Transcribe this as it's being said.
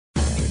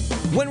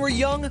When we're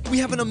young, we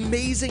have an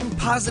amazing,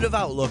 positive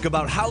outlook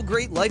about how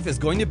great life is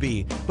going to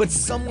be, but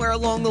somewhere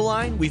along the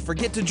line, we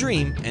forget to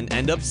dream and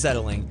end up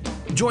settling.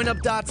 Join Up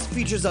Dots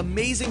features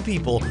amazing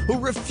people who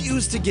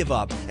refuse to give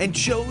up and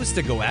chose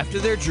to go after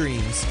their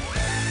dreams.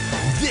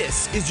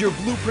 This is your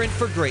blueprint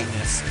for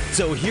greatness.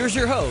 So here's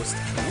your host,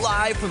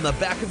 live from the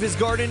back of his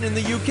garden in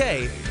the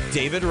UK,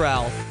 David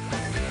Ralph.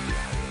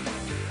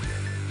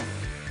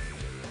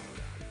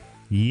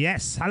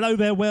 Yes, hello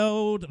there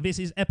world. This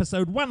is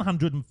episode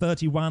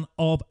 131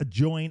 of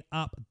Join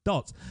Up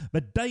Dots,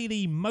 the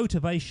daily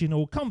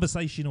motivational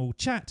conversational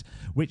chat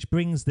which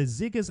brings the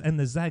ziggers and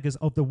the zaggers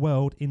of the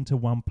world into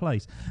one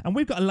place. And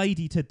we've got a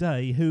lady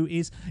today who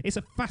it's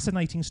a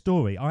fascinating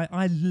story.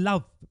 I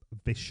love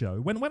this show.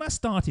 When I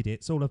started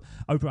it, sort of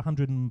over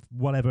 100 and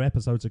whatever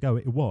episodes ago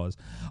it was,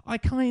 I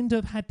kind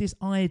of had this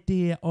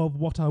idea of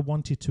what I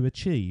wanted to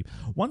achieve.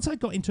 Once I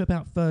got into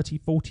about 30,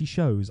 40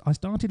 shows, I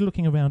started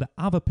looking around at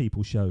other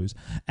people's shows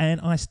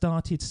and I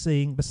started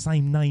seeing the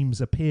same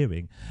names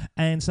appearing.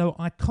 And so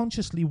I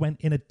consciously went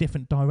in a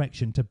different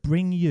direction to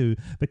bring you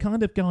the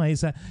kind of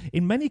guys that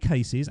in many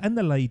cases, and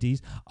the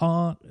ladies,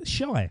 are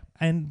shy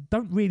and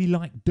don't really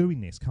like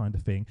doing this kind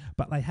of thing,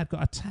 but they have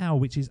got a tale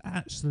which is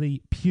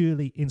actually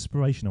purely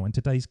inspirational, and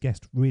today's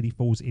guest really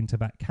falls into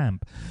that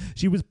camp.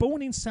 She was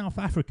born in South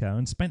Africa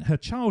and spent her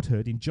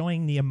childhood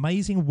enjoying the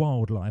amazing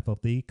wildlife of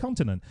the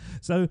continent.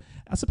 So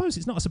I suppose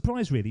it's not a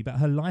surprise really that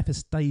her life has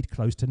stayed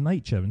close to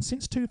nature, and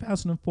since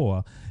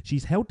 2004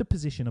 she's held the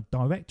position of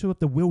Director of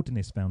the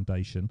Wilderness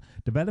Foundation,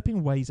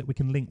 developing ways that we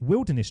can link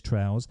wilderness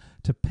trails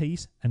to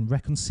peace and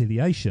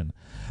reconciliation.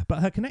 But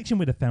her connection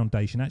with the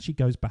foundation actually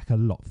goes back a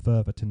lot further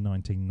to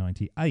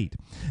 1998.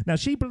 Now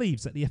she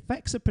believes that the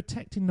effects of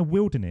protecting the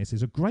wilderness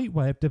is a great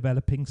way of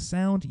developing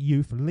sound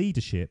youth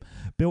leadership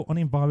built on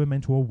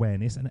environmental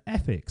awareness and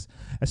ethics,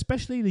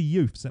 especially the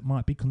youths that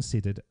might be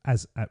considered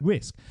as at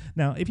risk.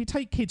 Now, if you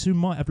take kids who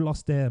might have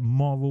lost their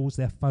morals,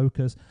 their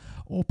focus,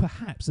 or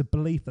perhaps a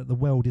belief that the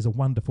world is a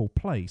wonderful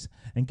place,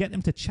 and get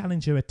them to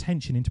challenge their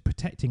attention into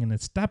protecting and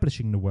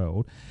establishing the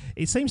world,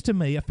 it seems to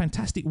me a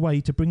fantastic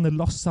way to bring the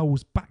lost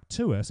souls back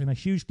to us in a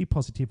hugely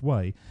positive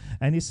way,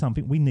 and is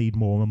something we need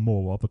more and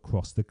more of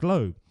across the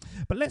globe.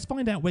 But let's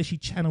find out where she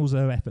channels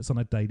her efforts on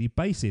a daily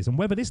basis, and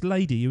whether this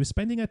lady who is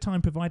spending her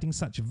time providing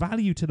such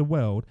value to the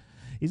world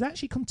is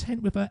actually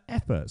content with her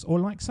efforts, or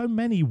like so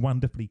many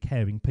wonderfully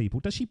caring people,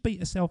 does she beat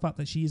herself up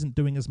that she isn't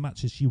doing as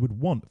much as she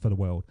would want for the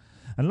world?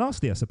 And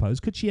lastly, I suppose,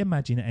 could she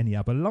imagine any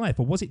other life,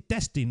 or was it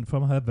destined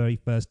from her very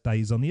first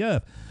days on the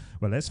earth?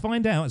 Well, let's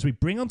find out as we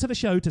bring onto the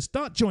show to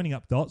start joining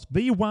up dots,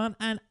 the one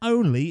and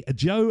only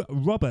Jo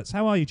Roberts.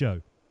 How are you,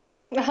 Jo?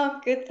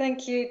 I'm good,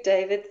 thank you,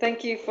 David.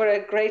 Thank you for a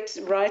great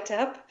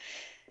write-up.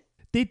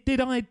 Did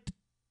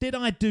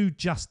I do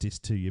justice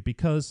to you?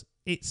 Because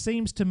it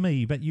seems to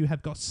me that you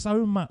have got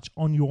so much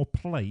on your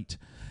plate.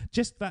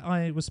 Just that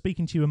I was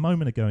speaking to you a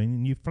moment ago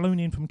and you've flown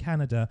in from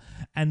Canada,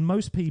 and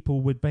most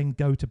people would then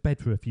go to bed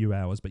for a few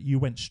hours, but you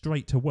went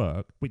straight to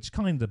work, which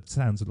kind of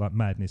sounds like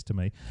madness to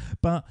me.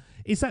 But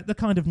is that the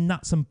kind of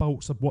nuts and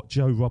bolts of what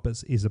Jo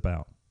Roberts is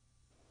about?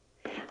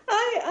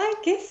 I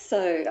guess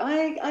so.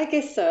 I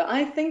guess so.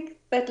 I think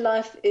that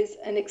life is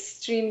an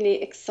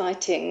extremely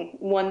exciting,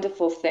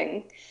 wonderful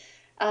thing.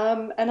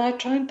 And I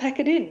try and pack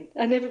it in.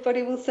 And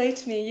everybody will say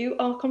to me, you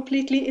are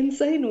completely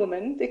insane,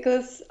 woman,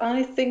 because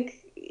I think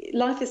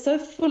life is so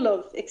full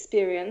of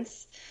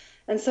experience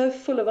and so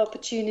full of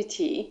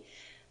opportunity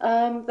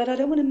that I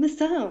don't want to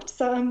miss out.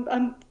 So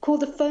I'm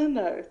called a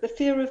FOMO, the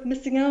fear of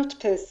missing out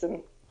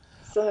person.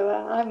 So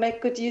I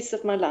make good use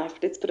of my life,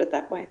 let's put it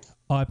that way.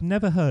 I've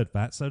never heard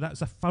that. So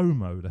that's a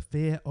FOMO, the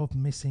fear of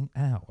missing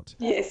out.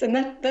 Yes, and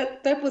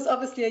that was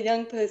obviously a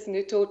young person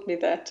who taught me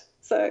that.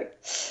 So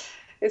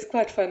it's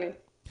quite funny.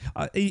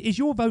 Is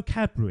your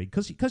vocabulary,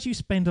 because you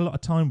spend a lot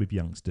of time with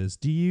youngsters,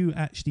 do you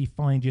actually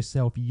find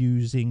yourself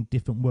using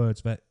different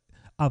words that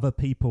other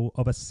people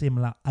of a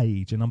similar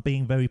age, and I'm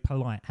being very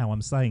polite how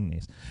I'm saying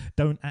this,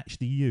 don't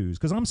actually use?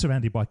 Because I'm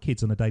surrounded by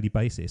kids on a daily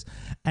basis,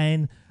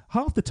 and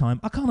half the time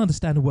I can't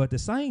understand a word they're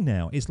saying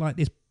now. It's like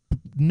this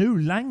new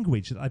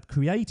language that I've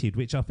created,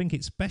 which I think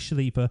it's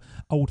especially for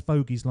old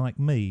fogies like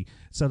me,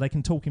 so they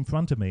can talk in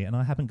front of me and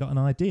I haven't got an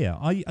idea.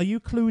 Are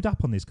you clued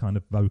up on this kind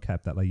of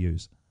vocab that they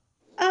use?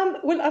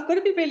 Well, I've got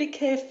to be really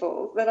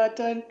careful that I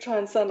don't try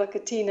and sound like a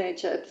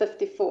teenager at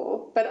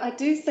 54, but I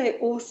do say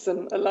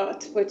awesome a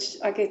lot, which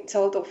I get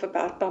told off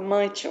about by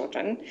my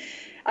children.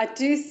 I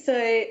do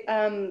say,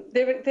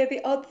 they're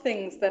the odd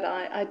things that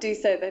I do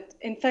say that,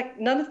 in fact,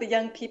 none of the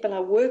young people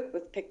I work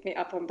with pick me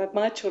up on, but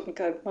my children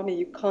go, Mommy,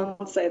 you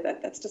can't say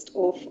that, that's just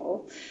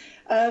awful.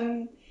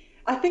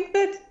 I think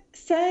that,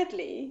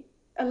 sadly,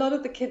 a lot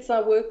of the kids I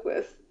work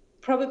with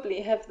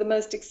probably have the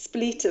most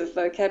expletive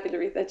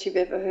vocabulary that you've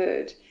ever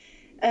heard.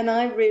 And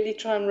I really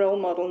try and role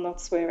model not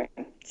swearing.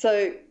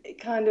 So it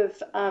kind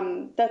of,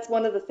 that's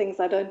one of the things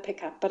I don't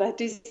pick up. But I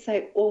do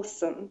say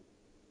awesome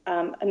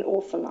an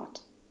awful lot.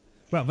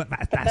 Well,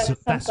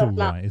 that's all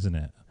right, isn't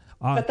it?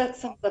 But that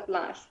sums up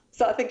life.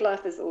 So I think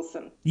life is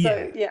awesome. Yeah.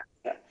 So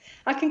yeah,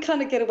 I can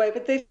kind of get away.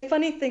 But the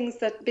funny things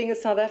that being a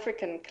South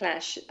African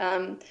clash.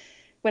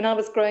 When I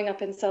was growing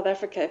up in South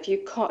Africa, if you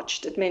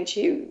cotched, it meant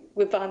you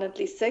were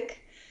violently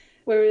sick.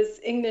 Whereas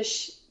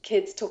English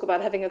kids talk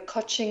about having a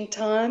cotching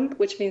time,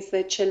 which means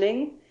they're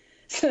chilling.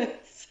 So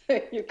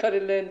you've got to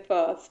learn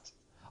fast.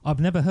 I've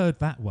never heard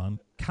that one.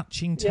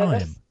 Catching Yeah,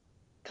 time.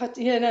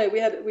 no,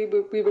 we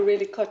were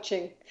really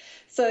cotching.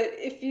 So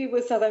if you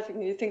were South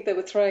African, you'd think they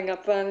were throwing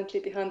up violently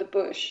behind a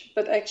bush,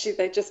 but actually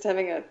they're just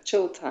having a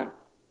chill time.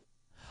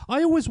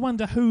 I always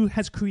wonder who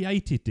has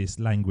created this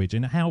language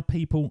and how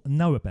people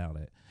know about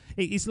it.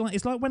 It's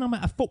like when I'm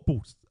at a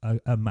football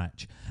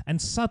match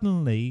and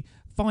suddenly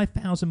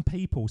 5,000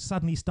 people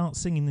suddenly start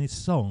singing this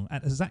song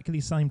at exactly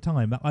the same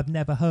time that I've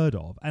never heard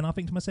of. And I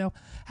think to myself,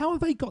 how have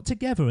they got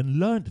together and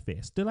learnt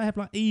this? Do they have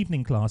like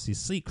evening classes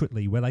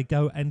secretly where they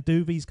go and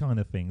do these kind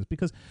of things?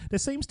 Because there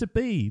seems to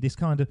be this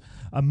kind of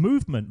a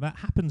movement that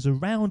happens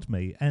around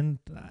me. And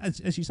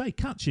as you say,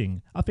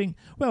 catching, I think,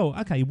 well,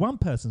 okay, one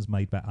person's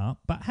made that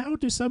up, but how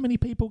do so many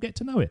people get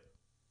to know it?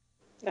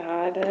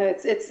 I know.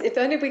 It's if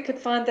only we could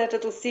find that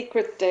little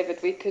secret, David,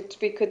 we could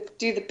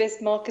do the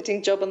best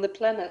marketing job on the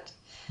planet.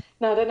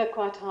 No, I don't know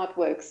quite how it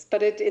works,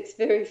 but it's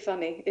very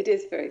funny. It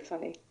is very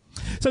funny.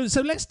 So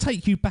let's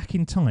take you back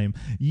in time.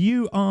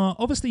 You are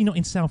obviously not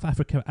in South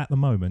Africa at the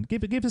moment.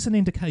 Give us an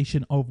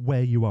indication of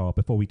where you are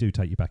before we do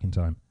take you back in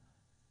time.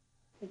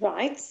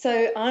 Right.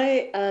 So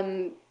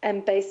I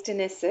am based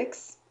in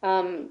Essex.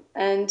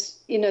 And,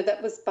 you know,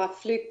 that was by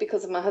fluke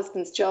because of my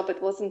husband's job.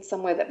 It wasn't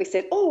somewhere that we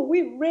said, oh,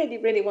 we really,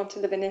 really want to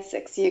live in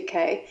Essex,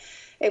 UK.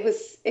 It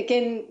was,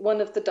 again,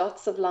 one of the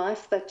dots of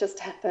life that just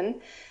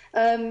happened.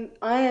 I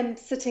am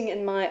sitting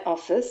in my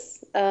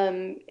office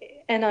and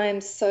I am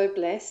so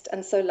blessed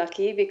and so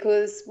lucky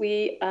because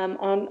we are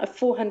on a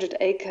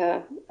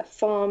 400-acre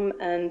farm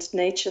and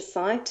nature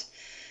site.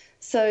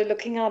 So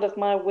looking out of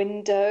my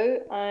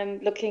window, I'm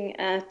looking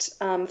at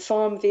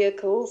farm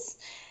vehicles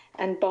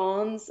and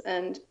barns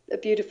and a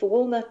beautiful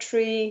walnut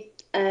tree.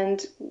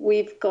 And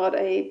we've got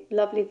a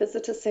lovely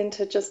visitor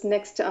centre just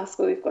next to us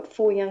where we've got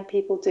 4 young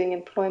people doing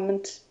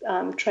employment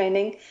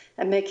training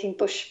and making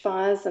bush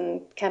fires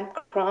and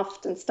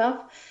campcraft and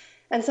stuff.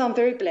 And so I'm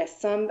very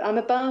blessed. So I'm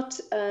about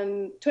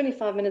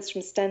 25 minutes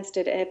from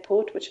Stansted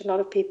Airport, which a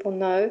lot of people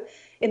know,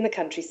 in the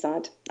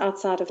countryside,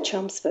 outside of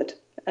Chelmsford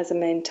as a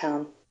main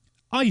town.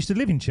 I used to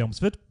live in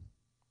Chelmsford.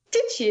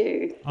 Did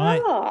you?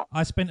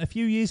 I spent a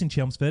few years in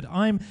Chelmsford.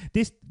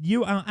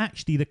 You are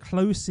actually the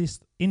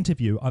closest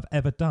interview I've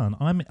ever done.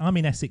 I'm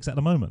in Essex at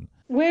the moment.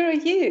 Where are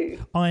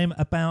you? I'm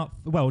about,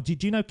 well, do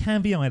you know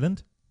Canvey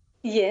Island?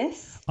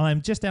 Yes.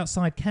 I'm just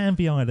outside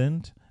Canvey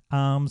Island,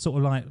 sort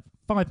of like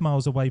 5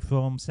 miles away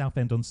from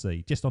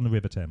Southend-on-Sea, just on the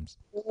River Thames.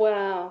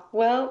 Wow.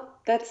 Well,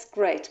 that's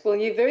great. Well,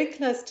 you're very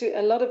close to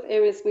a lot of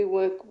areas we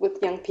work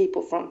with young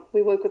people from.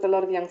 We work with a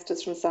lot of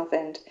youngsters from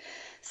Southend.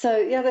 So,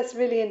 yeah, that's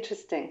really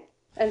interesting.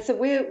 And so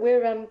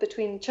we're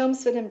between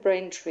Chelmsford and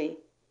Braintree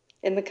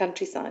in the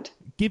countryside.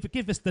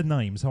 Give us the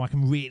name so I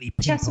can really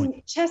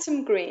pinpoint.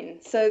 Chatham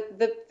Green. So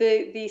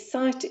the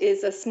site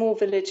is a small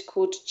village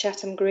called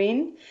Chatham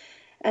Green.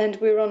 And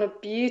we're on a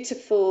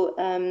beautiful,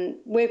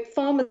 where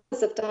farmers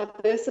have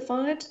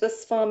diversified.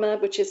 This farmer,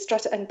 which is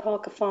Strutter and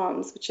Parker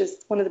Farms, which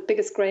is one of the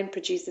biggest grain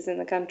producers in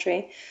the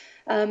country,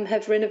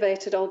 have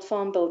renovated old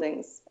farm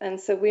buildings. And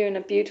so we're in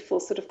a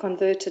beautiful sort of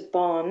converted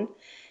barn.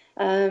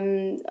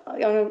 On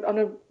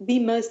the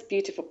most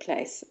beautiful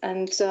place.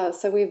 And so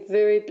we're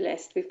very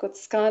blessed. We've got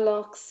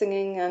skylarks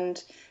singing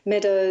and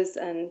meadows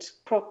and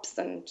crops,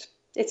 and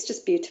it's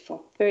just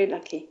beautiful. Very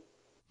lucky.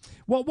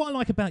 What I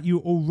like about you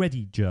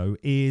already, Jo,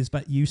 is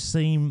that you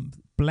seem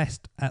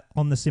blessed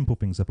on the simple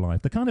things of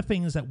life. The kind of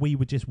things that we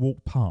would just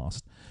walk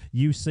past,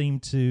 you seem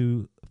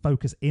to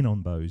focus in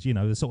on those, you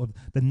know, the sort of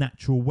the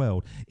natural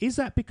world. Is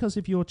that because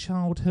of your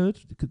childhood,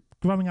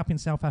 growing up in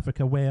South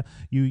Africa, where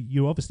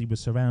you obviously were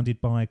surrounded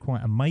by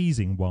quite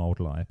amazing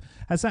wildlife?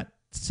 Has that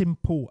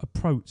simple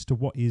approach to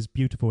what is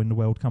beautiful in the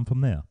world come from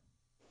there?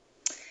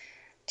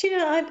 Do you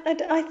know,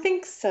 I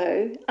think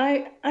so.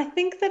 I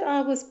think that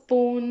I was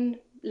born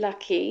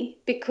lucky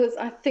because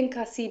I think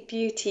I see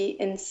beauty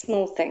in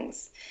small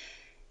things.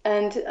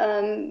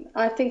 And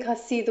I think I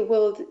see the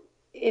world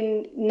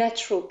in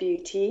natural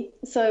beauty.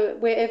 So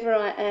wherever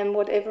I am,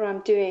 whatever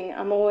I'm doing,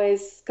 I'm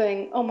always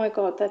going, oh my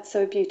God, that's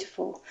so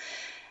beautiful.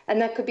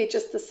 And that could be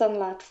just the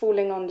sunlight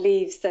falling on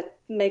leaves that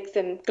make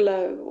them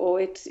glow, or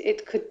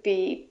it could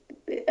be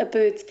a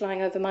bird's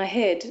flying over my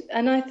head.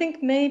 And I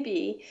think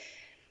maybe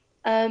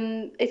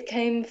it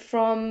came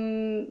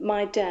from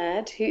my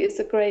dad, who is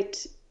a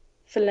great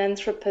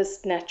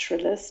philanthropist,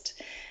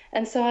 naturalist.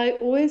 And so I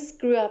always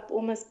grew up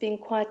almost being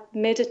quite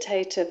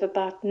meditative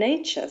about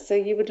nature. So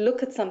you would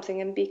look at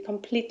something and be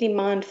completely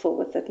mindful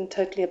with it and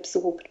totally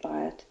absorbed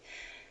by it.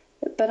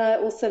 But I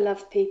also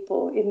love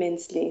people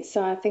immensely.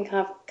 So I think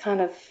I've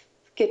kind of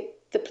get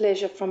the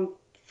pleasure from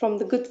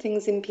the good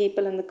things in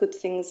people and the good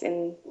things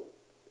in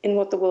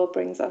what the world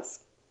brings us.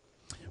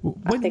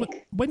 I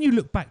think. When you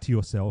look back to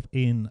yourself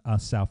in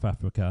South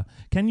Africa,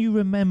 can you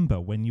remember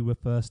when you were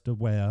first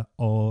aware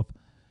of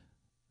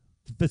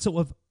the sort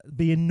of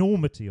the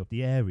enormity of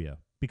the area?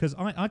 Because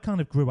I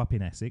kind of grew up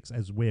in Essex,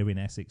 as we're in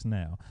Essex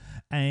now,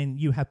 and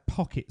you have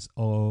pockets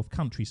of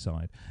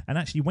countryside. And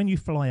actually, when you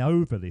fly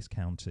over this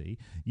county,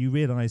 you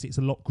realise it's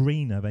a lot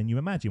greener than you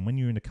imagine. When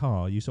you're in a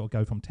car, you sort of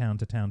go from town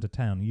to town to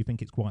town, and you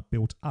think it's quite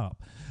built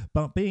up.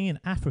 But being in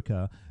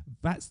Africa,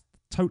 that's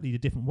totally a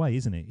different way,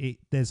 isn't it?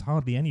 There's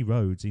hardly any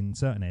roads in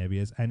certain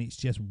areas, and it's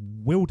just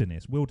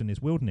wilderness.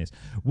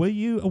 Were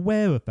you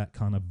aware of that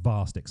kind of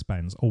vast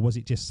expanse, or was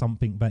it just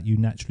something that you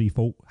naturally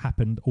thought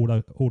happened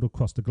all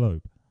across the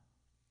globe?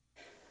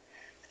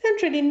 I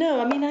don't really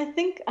know. I mean, I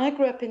think I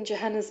grew up in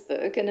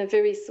Johannesburg in a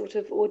very sort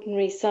of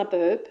ordinary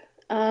suburb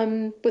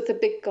with a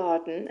big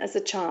garden as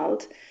a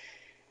child.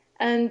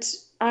 And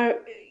I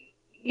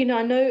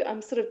know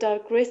I'm sort of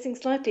digressing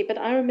slightly, but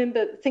I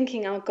remember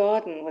thinking our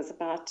garden was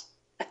about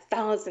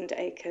 1,000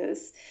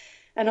 acres.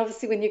 And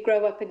obviously when you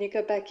grow up and you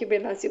go back, you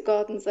realize your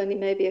garden's only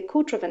maybe a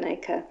quarter of an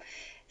acre.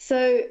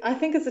 So I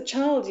think as a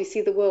child, you see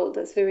the world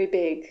as very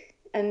big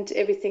and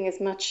everything is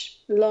much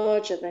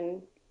larger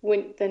than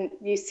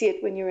you see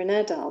it when you're an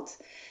adult.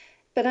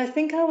 But I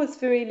think I was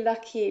very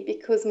lucky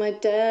because my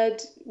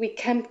dad, we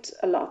camped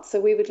a lot. So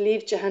we would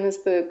leave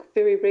Johannesburg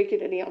very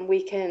regularly on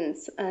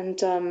weekends and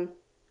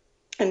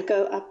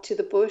go up to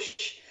the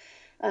bush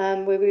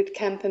where we would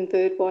camp and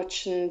bird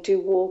watch and do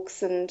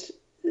walks. And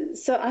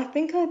so I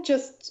think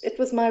it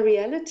was my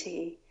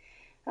reality.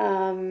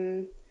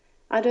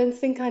 I don't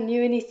think I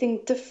knew anything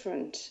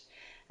different.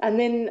 And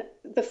then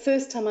the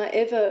first time I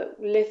ever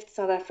left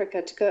South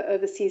Africa to go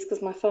overseas,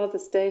 because my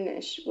father's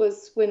Danish,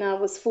 was when I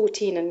was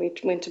 14 and we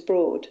went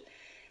abroad.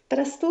 But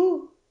I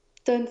still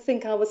don't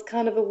think I was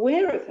kind of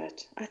aware of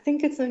it. I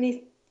think it's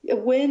only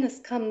awareness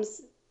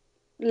comes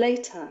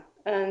later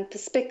and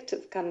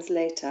perspective comes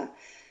later.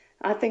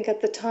 I think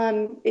at the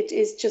time it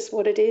is just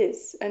what it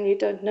is and you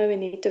don't know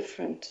any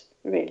different,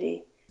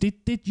 really.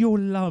 Did your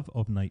love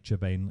of nature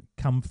then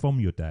come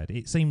from your dad?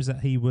 It seems that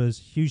he was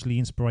hugely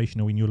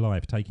inspirational in your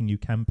life, taking you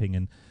camping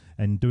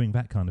and doing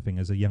that kind of thing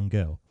as a young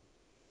girl.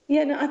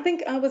 Yeah, no, I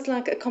think I was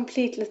like a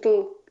complete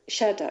little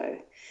shadow.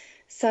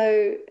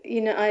 So,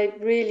 I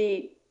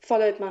really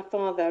followed my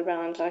father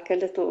around like a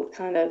little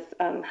kind of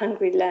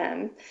hungry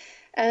lamb.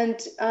 And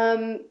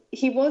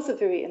he was a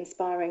very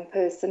inspiring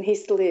person. He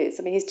still is.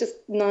 I mean, he's just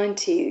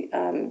 90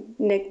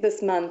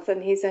 this month,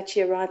 and he's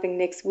actually arriving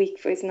next week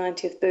for his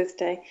 90th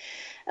birthday.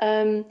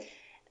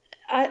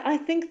 I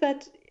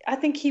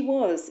think he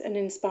was an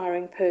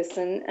inspiring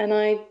person, and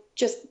I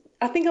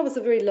think I was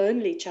a very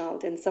lonely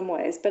child in some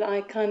ways, but I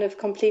kind of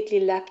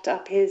completely lapped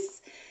up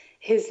his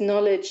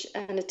knowledge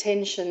and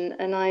attention,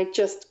 and I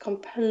just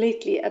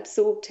completely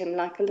absorbed him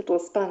like a little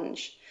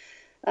sponge.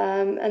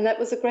 And that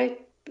was a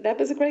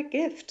great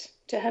gift.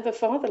 To have a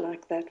father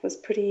like that was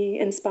pretty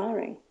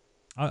inspiring.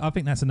 I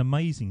think that's an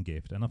amazing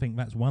gift, and I think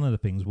that's one of the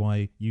things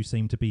why you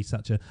seem to be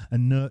such a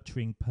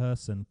nurturing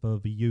person for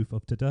the youth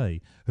of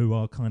today, who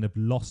are kind of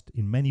lost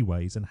in many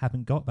ways and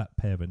haven't got that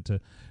parent to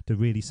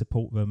really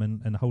support them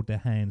and hold their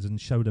hands and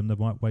show them the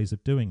right ways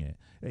of doing it.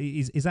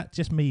 Is that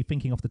just me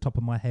thinking off the top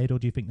of my head, or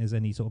do you think there's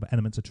any sort of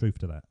elements of truth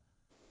to that?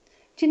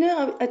 Do you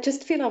know, I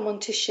just feel I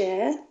want to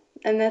share,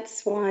 and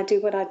that's why I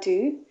do what I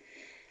do.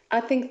 I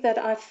think that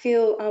I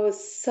feel I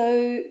was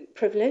so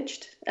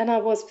privileged, and I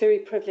was very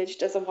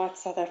privileged as a white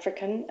South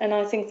African, and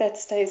I think that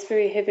stays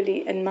very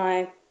heavily in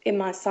my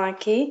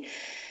psyche.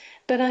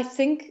 But I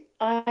think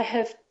I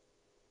have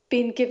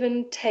been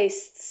given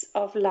tastes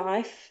of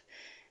life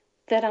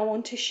that I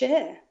want to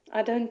share.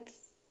 I don't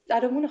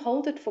want to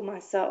hold it for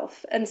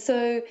myself. And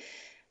so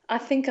I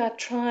think I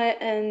try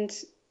and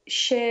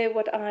share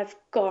what I've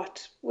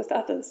got with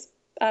others.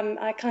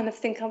 I kind of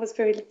think I was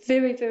very,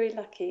 very, very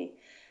lucky.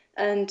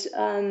 And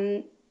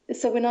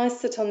so when I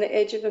sit on the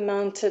edge of a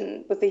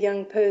mountain with a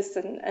young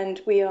person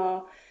and we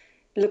are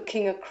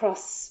looking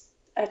across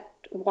at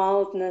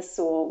wildness,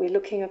 or we're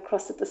looking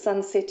across at the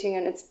sun setting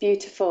and it's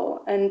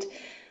beautiful, and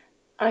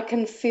I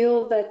can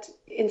feel that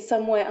in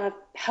some way I've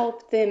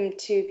helped them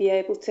to be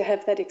able to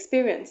have that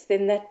experience,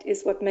 then that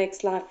is what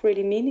makes life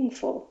really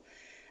meaningful.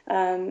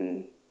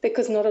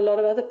 Because not a lot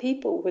of other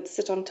people would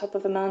sit on top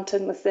of a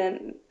mountain with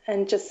them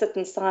and just sit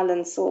in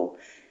silence or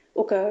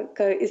go,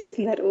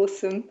 isn't that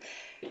awesome?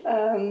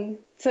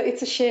 So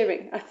it's a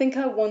sharing. I think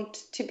I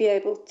want to be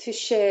able to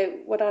share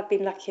what I've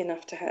been lucky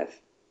enough to have.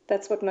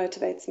 That's what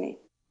motivates me.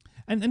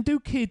 And do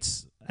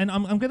kids, and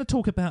I'm going to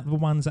talk about the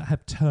ones that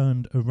have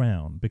turned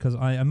around, because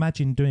I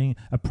imagine doing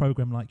a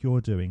program like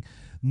you're doing,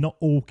 not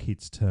all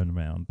kids turn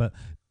around, but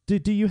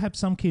do you have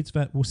some kids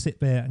that will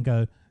sit there and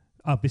go,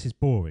 oh, this is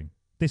boring,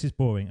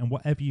 and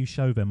whatever you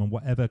show them and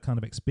whatever kind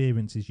of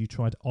experiences you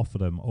try to offer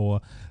them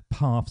or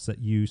paths that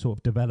you sort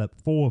of develop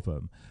for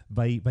them,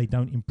 they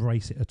don't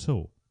embrace it at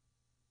all?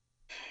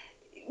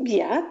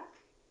 Yeah,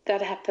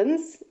 that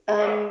happens.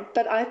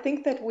 But I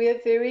think that we're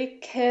very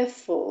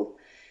careful.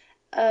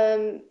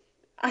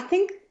 I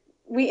think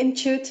we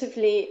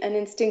intuitively and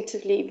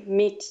instinctively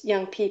meet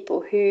young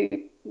people who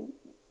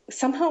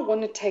somehow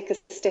want to take a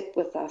step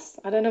with us.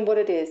 I don't know what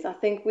it is. I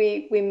think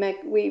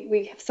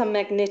we have some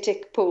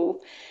magnetic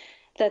pull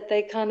that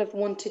they kind of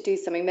want to do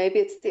something. Maybe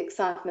it's the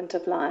excitement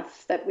of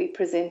life that we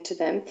present to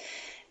them.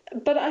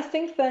 But I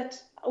think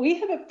that we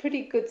have a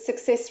pretty good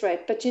success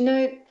rate. But,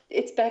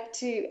 it's back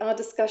to our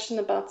discussion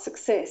about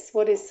success.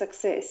 What is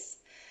success?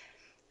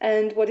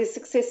 And what is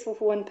successful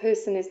for one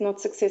person is not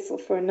successful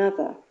for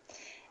another.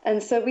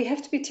 And so we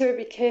have to be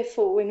terribly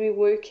careful when we're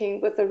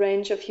working with a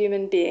range of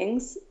human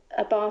beings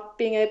about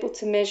being able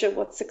to measure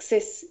what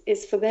success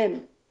is for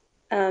them,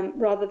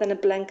 rather than a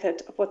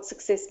blanket of what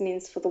success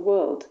means for the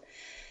world.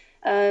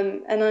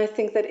 And I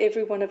think that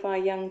every one of our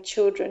young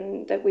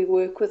children that we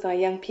work with, our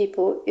young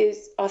people,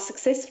 are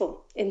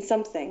successful in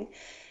something.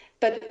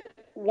 But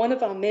one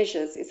of our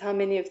measures is how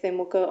many of them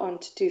will go on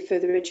to do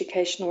further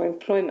education or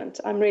employment.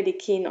 I'm really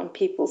keen on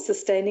people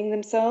sustaining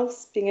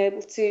themselves, being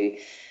able to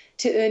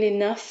earn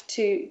enough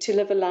to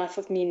live a life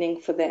of meaning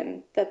for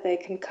them, that they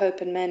can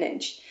cope and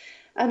manage.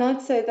 And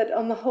I'd say that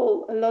on the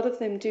whole, a lot of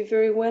them do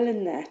very well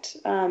in that.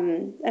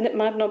 And it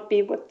might not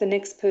be what the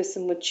next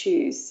person would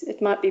choose.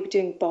 It might be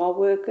doing bar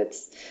work.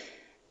 It's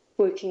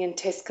working in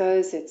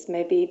Tesco's. It's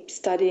maybe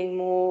studying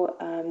more.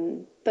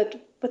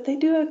 But they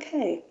do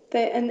okay.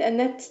 And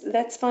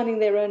that's finding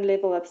their own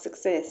level of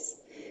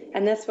success.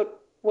 And that's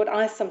what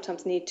I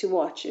sometimes need to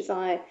watch. Is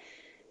I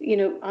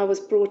was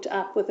brought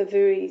up with a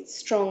very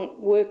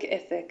strong work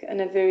ethic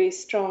and a very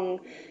strong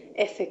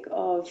ethic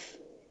of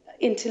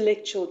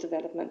intellectual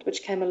development,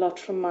 which came a lot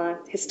from my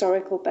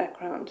historical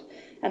background.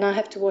 And I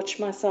have to watch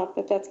myself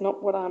that that's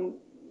not what I'm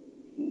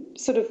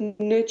sort of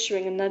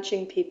nurturing and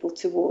nudging people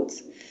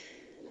towards,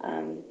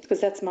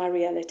 because that's my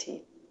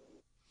reality.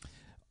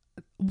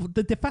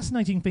 The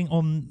fascinating thing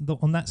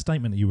on that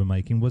statement that you were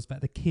making was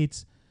that the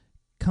kids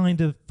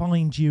kind of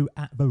find you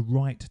at the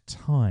right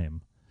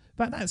time.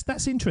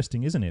 That's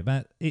interesting, isn't it?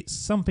 That it's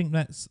something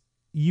that's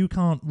you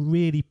can't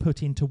really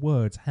put into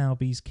words how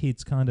these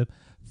kids kind of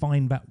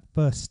find that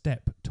first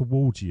step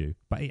towards you,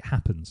 but it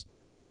happens.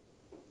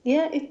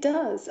 Yeah, it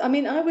does. I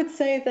mean, I would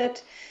say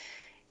that,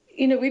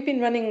 we've been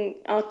running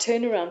our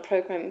turnaround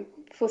program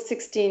for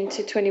 16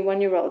 to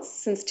 21-year-olds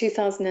since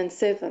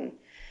 2007.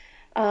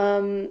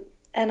 And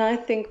I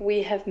think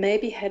we have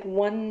maybe had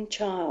one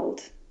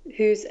child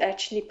who's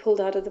actually pulled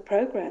out of the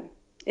program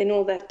in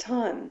all that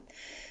time.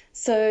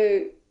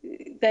 So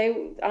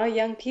our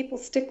young people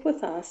stick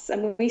with us,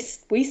 and we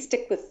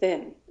stick with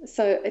them.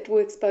 So it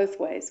works both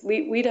ways.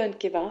 We don't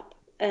give up,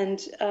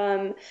 and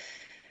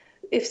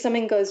if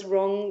something goes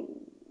wrong,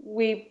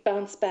 we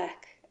bounce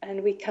back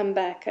and we come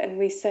back and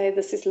we say,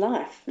 this is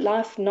life.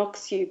 Life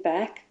knocks you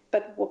back,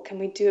 but what can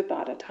we do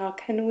about it? How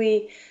can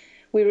we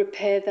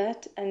repair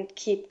that and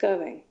keep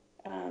going?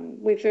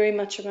 We're very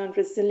much around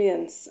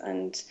resilience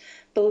and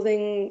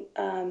building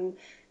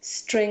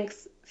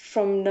strength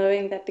from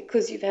knowing that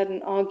because you've had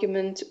an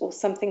argument or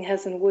something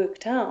hasn't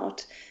worked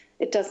out,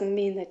 it doesn't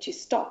mean that you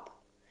stop.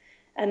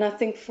 And I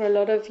think for a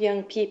lot of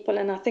young people,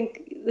 and I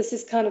think this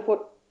is kind of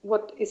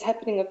what is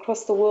happening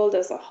across the world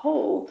as a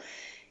whole,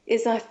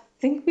 is I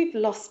think we've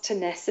lost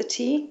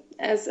tenacity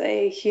as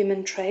a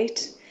human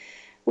trait.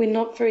 We're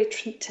not very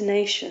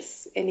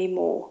tenacious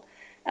anymore.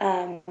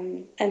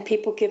 And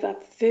people give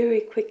up very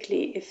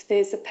quickly if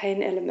there's a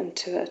pain element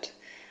to it.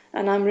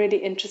 And I'm really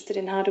interested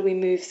in how do we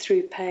move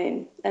through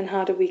pain and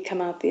how do we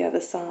come out the other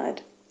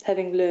side,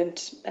 having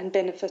learned and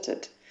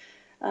benefited.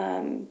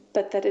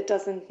 But that it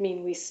doesn't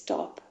mean we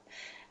stop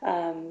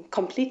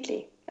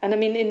completely. And I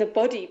mean, in the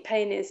body,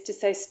 pain is to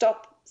say,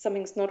 stop,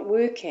 something's not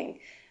working.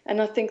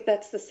 And I think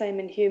that's the same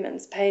in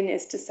humans. Pain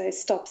is to say,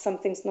 stop,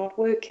 something's not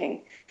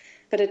working.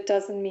 But it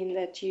doesn't mean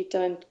that you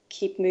don't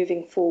keep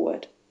moving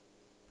forward.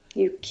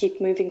 You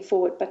keep moving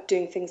forward, but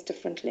doing things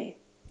differently.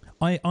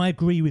 I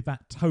agree with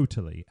that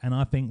totally. And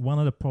I think one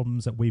of the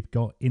problems that we've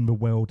got in the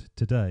world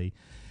today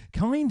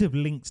kind of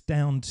links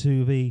down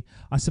to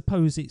I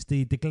suppose it's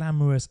the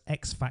glamorous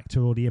X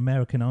Factor or the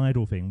American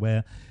Idol thing,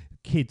 where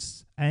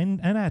kids and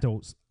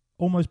adults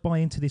almost buy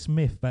into this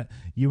myth that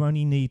you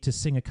only need to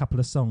sing a couple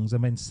of songs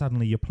and then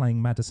suddenly you're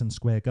playing Madison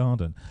Square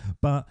Garden.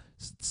 But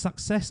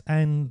success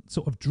and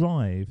sort of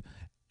drive,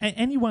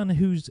 anyone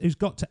who's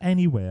got to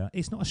anywhere,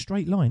 it's not a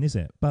straight line, is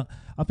it? But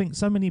I think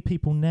so many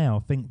people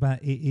now think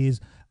that it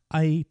is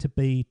A to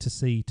B to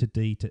C to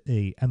D to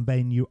E, and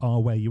then you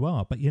are where you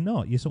are. But you're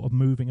not. You're sort of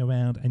moving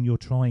around and you're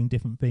trying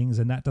different things,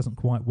 and that doesn't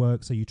quite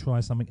work, so you try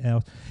something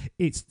else.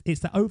 It's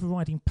the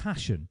overriding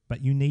passion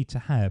that you need to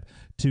have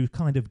to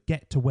kind of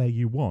get to where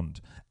you want.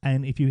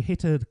 And if you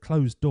hit a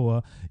closed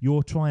door,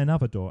 you'll try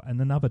another door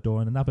and another door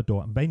and another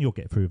door, and then you'll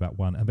get through that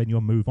one, and then you'll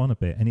move on a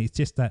bit. And it's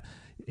just that,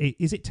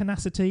 is it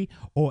tenacity,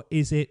 or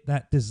is it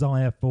that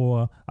desire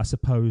for, I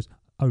suppose,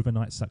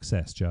 overnight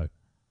success, Joe?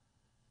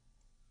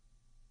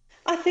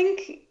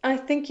 I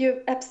think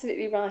you're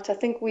absolutely right. I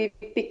think we've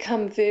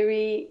become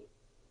very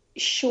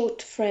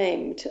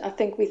short-framed. I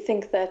think we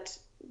think that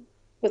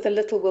with a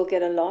little we'll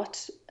get a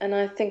lot, and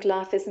I think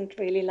life isn't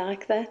really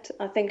like that.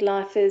 I think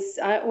life is,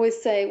 I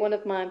always say, one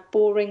of my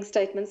boring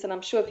statements, and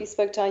I'm sure if you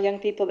spoke to our young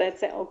people, they'd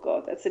say, oh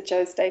God, that's a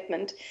Joe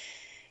statement,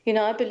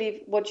 I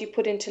believe what you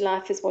put into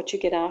life is what you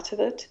get out of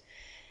it.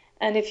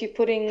 And if you're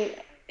putting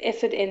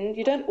effort in,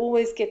 you don't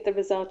always get the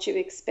result you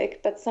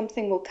expect, but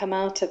something will come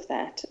out of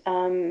that.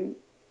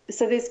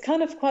 So there's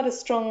kind of quite a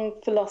strong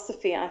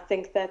philosophy, I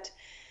think, that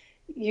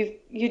you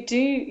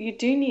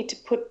do need to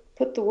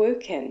put the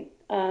work in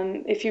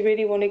if you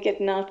really want to get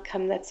an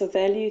outcome that's of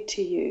value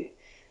to you.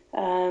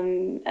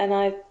 And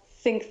I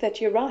think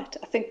that you're right.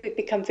 I think we've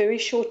become very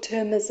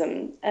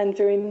short-termism and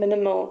very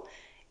minimal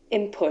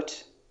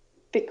input,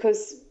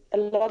 because a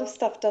lot of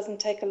stuff doesn't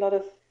take a lot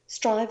of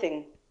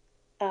striving.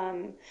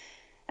 And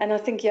I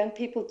think young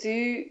people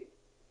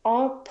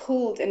are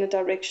pulled in a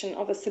direction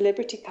of a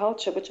celebrity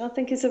culture, which I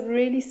think is a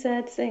really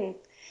sad thing,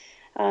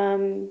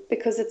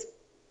 because it's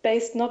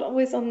based not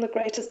always on the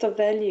greatest of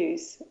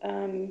values.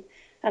 And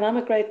I'm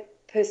a great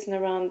person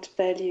around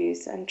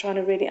values and trying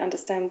to really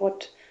understand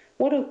what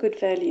are good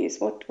values,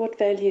 what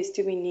values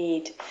do we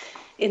need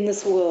in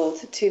this world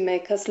to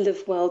make us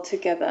live well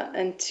together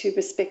and to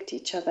respect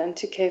each other and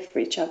to care for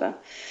each other.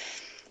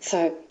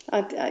 So, I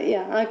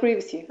agree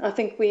with you. I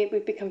think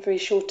we've become very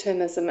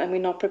short-termism and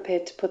we're not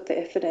prepared to put the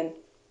effort in.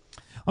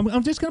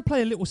 I'm just going to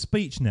play a little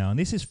speech now, and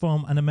this is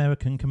from an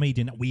American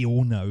comedian that we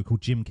all know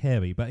called Jim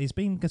Carrey, but it's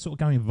been sort of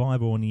going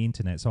viral on the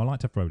internet, so I like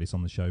to throw this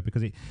on the show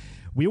because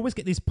we always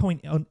get this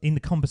point in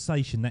the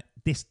conversation that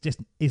this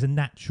just is a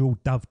natural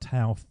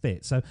dovetail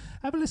fit. So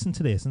have a listen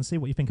to this and see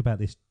what you think about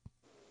this.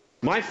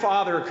 My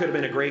father could have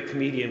been a great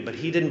comedian, but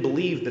he didn't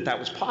believe that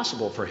was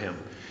possible for him.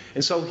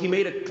 And so he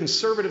made a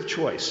conservative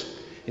choice.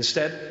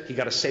 Instead, he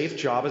got a safe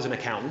job as an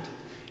accountant.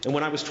 And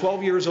when I was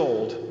 12 years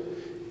old,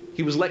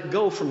 he was let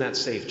go from that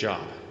safe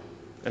job.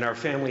 And our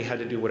family had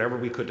to do whatever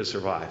we could to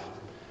survive.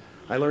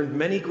 I learned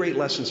many great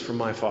lessons from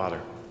my father,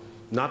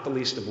 not the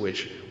least of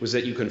which was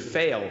that you can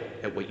fail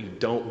at what you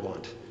don't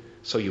want.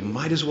 So you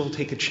might as well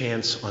take a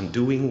chance on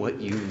doing what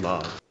you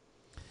love.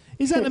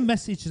 Is that a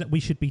message that we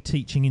should be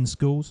teaching in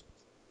schools?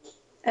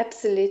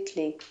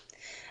 Absolutely.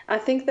 I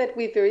think that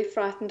we're very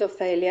frightened of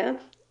failure,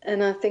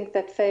 and I think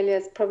that failure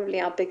is probably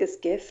our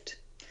biggest gift.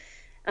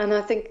 And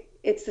I think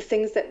it's the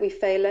things that we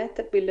fail at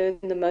that we learn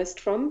the most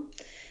from.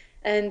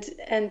 And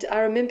I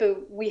remember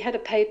we had a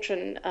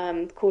patron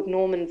called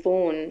Norman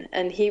Vaughan,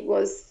 and he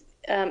was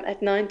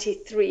at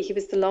 93. He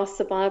was the last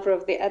survivor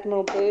of the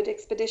Admiral Byrd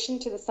expedition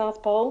to the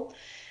South Pole.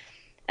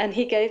 And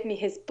he gave me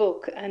his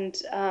book,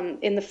 and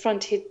in the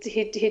front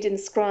he'd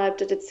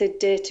inscribed it. It said,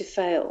 "Dare to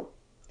fail."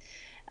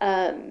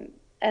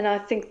 And I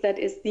think that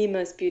is the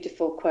most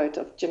beautiful quote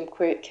of Jim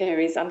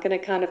Carrey's. I'm going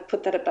to kind of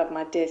put that above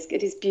my desk.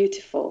 It is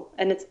beautiful,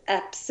 and it's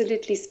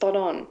absolutely spot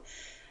on,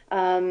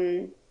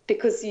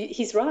 because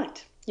he's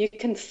right. You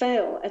can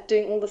fail at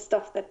doing all the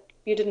stuff that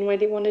you didn't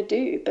really want to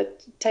do,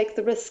 but take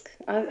the risk.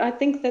 I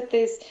think that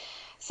there's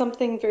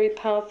something very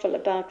powerful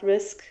about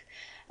risk,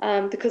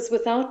 because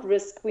without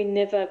risk, we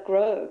never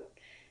grow.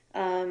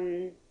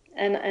 And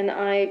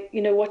I,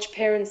 watch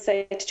parents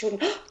say to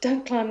children, "Oh,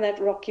 don't climb that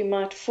rock, you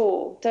might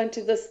fall. Don't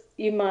do this,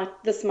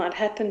 this might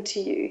happen to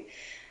you."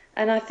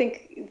 And I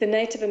think the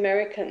Native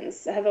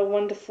Americans have a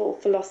wonderful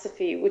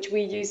philosophy, which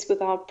we use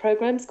with our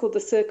programs, called the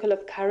Circle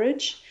of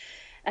Courage.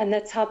 And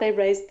that's how they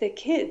raised their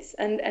kids.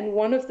 And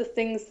one of the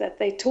things that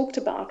they talked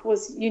about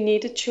was you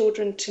needed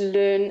children to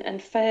learn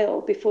and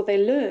fail before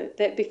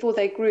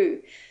they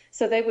grew.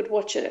 So they would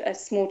watch a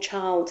small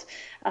child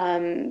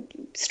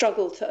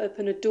struggle to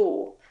open a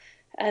door,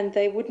 and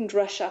they wouldn't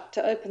rush up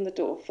to open the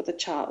door for the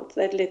child.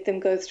 They'd let them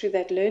go through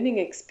that learning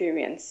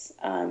experience,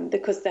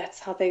 because that's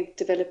how they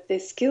develop their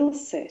skill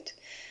set.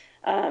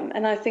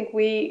 And I think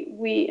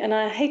and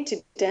I hate to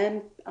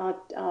damn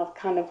our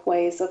kind of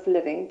ways of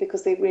living,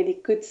 because they're really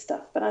good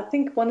stuff. But I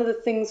think one of the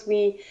things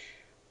we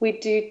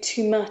do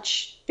too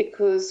much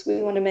because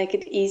we want to make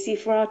it easy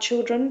for our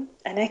children.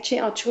 And actually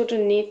our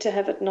children need to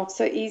have it not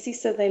so easy,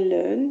 so they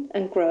learn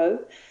and grow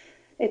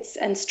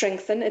and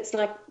strengthen. It's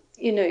like,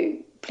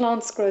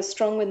 plants grow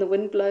strong when the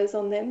wind blows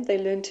on them. They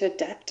learn to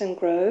adapt and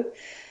grow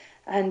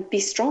and be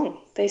strong.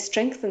 They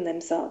strengthen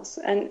themselves.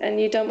 And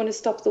you don't want to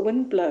stop the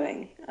wind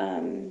blowing.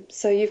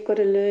 So you've got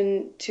to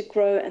learn to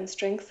grow and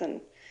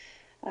strengthen,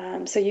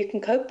 so you can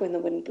cope when the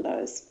wind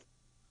blows.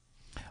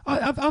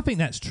 I think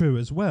that's true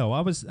as well.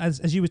 I was,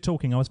 as you were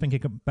talking, I was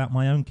thinking about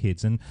my own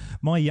kids, and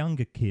my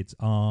younger kids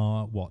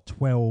are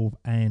 12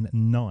 and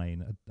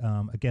 9,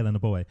 a girl and a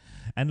boy.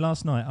 And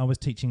last night I was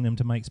teaching them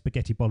to make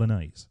spaghetti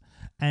bolognese.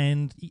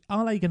 And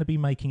are they going to be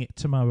making it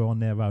tomorrow on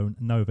their own?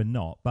 No, they're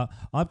not. But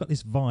I've got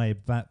this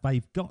vibe that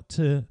they've got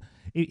to.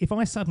 If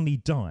I suddenly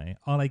die,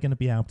 are they going to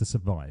be able to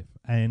survive?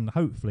 And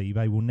hopefully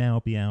they will now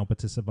be able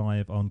to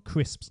survive on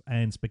crisps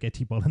and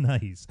spaghetti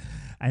bolognese.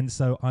 And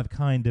so I've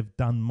kind of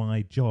done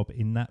my job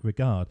in that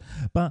regard.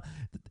 But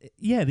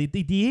yeah, the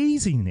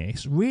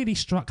easiness really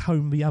struck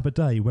home the other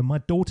day when my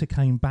daughter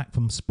came back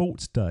from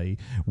sports day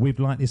with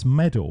like this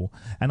medal.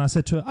 And I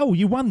said to her, "Oh,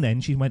 you won then?"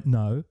 She went,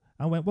 "No."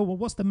 I went, well,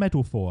 what's the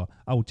medal for?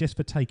 "Oh, just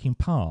for taking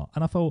part."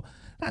 And I thought,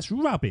 that's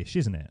rubbish,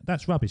 isn't it?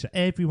 That's rubbish.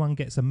 Everyone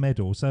gets a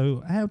medal.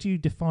 So how do you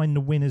define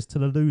the winners to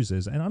the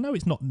losers? And I know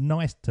it's not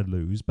nice to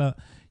lose, but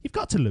you've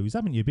got to lose,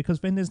 haven't you? Because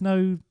then there's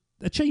no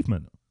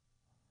achievement.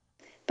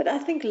 But I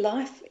think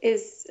life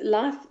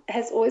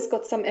has always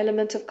got some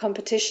element of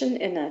competition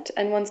in it,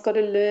 and one's got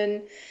to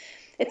learn.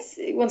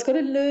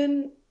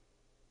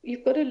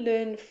 You've got to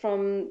learn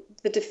from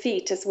the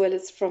defeat as well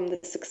as from the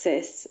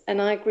success.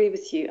 And I agree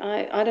with you.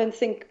 I don't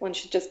think one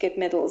should just get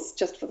medals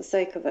just for the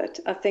sake of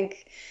it. I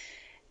think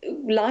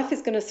life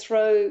is going to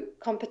throw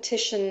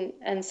competition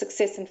and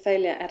success and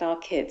failure at our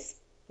kids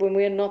when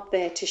we're not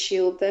there to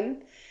shield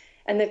them,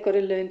 and they've got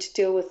to learn to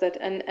deal with it.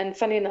 And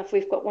funny enough,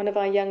 we've got one of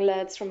our young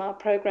lads from our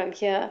program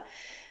here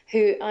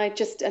who I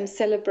just am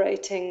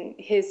celebrating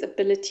his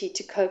ability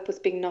to cope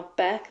with being knocked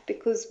back,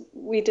 because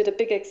we did a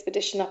big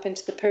expedition up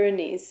into the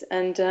Pyrenees,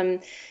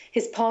 and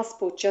his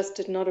passport just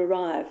did not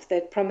arrive.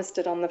 They'd promised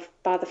it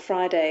by the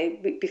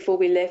Friday before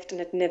we left, and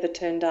it never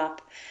turned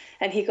up,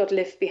 and he got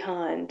left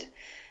behind.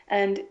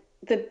 And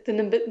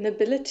the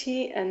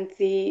nobility and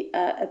the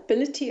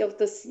ability of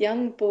this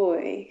young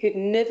boy who'd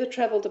never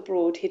traveled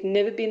abroad, he'd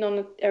never been on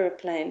an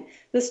aeroplane.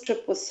 This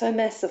trip was so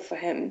massive for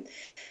him.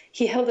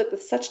 He held it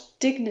with such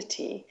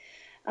dignity,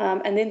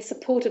 and then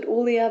supported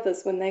all the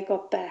others when they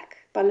got back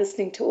by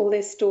listening to all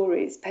their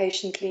stories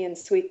patiently and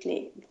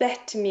sweetly.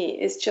 That to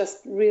me is just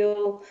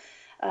real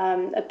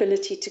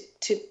ability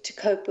to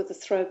cope with a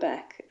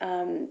throwback,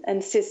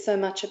 and says so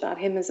much about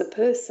him as a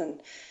person.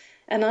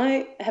 And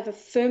I have a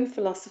firm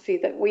philosophy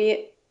that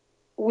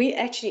we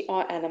actually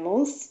are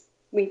animals.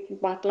 We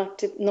might like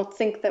to not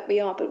think that we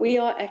are, but we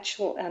are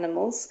actual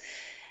animals.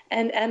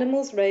 And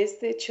animals raise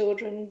their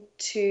children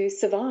to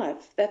survive.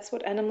 That's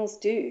what animals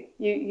do.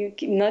 You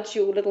nudge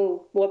your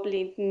little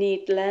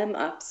wobbly-kneed lamb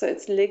up so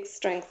its legs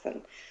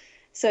strengthen.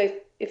 So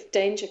if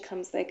danger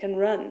comes, they can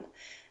run.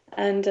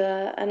 And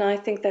I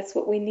think that's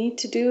what we need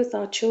to do with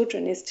our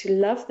children, is to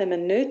love them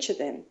and nurture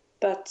them,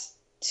 but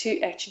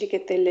to actually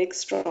get their legs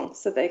strong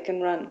so they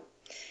can run.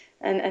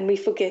 And we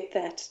forget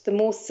that. The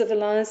more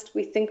civilized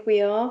we think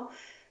we are,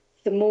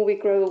 the more we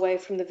grow away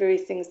from the very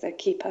things that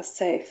keep us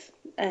safe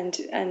and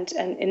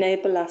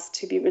enable us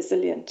to be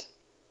resilient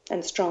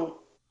and strong.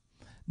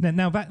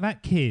 Now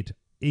that kid,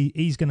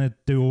 he's going to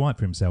do all right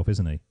for himself,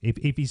 isn't he?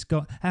 If he's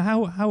got,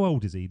 how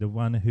old is he? The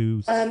one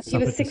who's he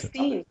was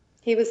 16.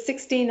 He was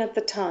 16 at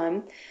the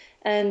time,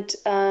 and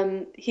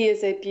he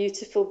is a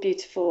beautiful,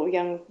 beautiful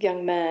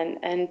young man.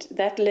 And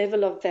that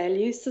level of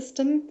value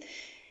system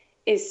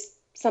is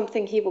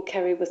something he will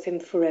carry with him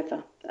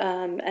forever.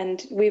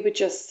 And we were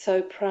just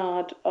so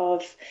proud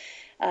of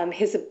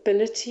his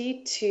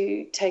ability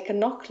to take a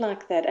knock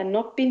like that and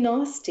not be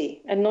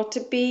nasty, and not to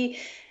be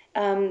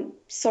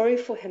sorry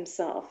for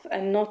himself,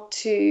 and not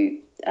to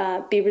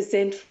be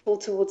resentful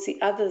towards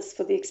the others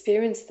for the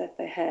experience that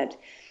they had.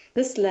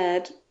 This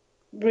lad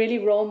really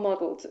role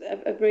modeled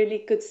a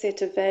really good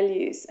set of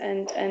values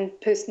and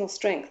personal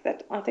strength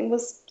that I think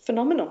was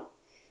phenomenal,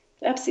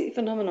 absolutely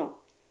phenomenal.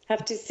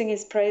 Have to sing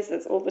his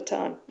praises all the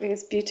time. It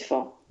was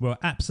beautiful. Well,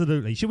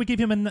 absolutely. Should we give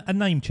him a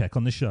name check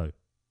on the show?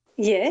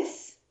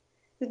 Yes.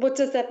 What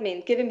does that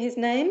mean? Give him his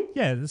name?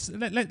 Yeah,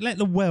 let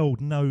the world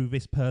know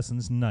this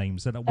person's name,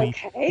 so that we,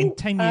 in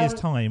 10 years'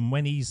 time,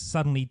 when he's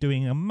suddenly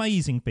doing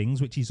amazing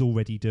things, which he's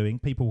already doing,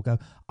 people will go,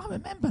 I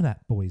remember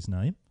that boy's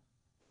name.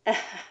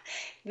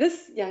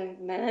 This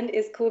young man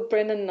is called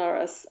Brennan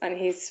Norris, and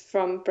he's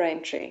from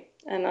Braintree.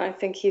 And I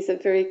think he's a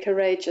very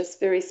courageous,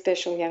 very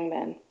special young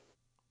man.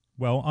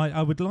 Well,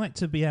 I would like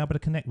to be able to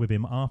connect with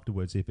him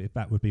afterwards, if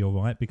that would be all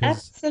right. Because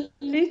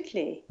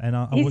absolutely. And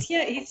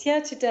he's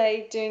here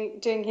today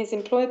doing his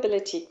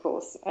employability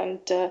course,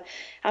 and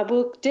I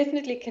will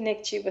definitely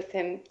connect you with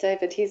him,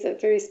 David. He's a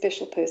very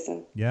special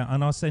person. Yeah,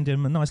 and I'll send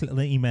him a nice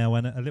little email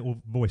and a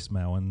little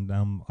voicemail, and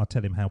I'll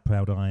tell him how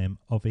proud I am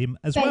of him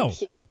as well.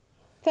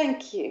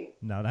 Thank you.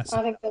 No, I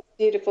think that's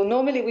beautiful.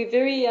 Normally, we're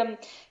very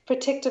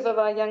protective of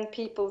our young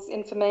people's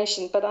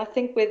information, but I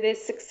think where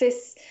there's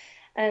success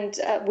and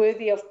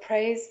worthy of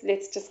praise,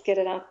 let's just get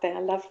it out there. I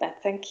love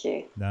that. Thank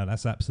you. No,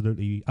 that's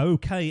absolutely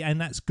okay, and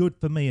that's good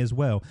for me as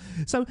well.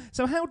 So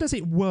how does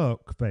it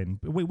work then?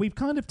 We've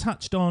kind of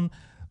touched on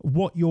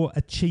what you're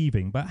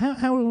achieving, but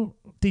how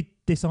did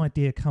this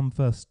idea come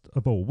first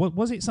of all?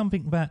 Was it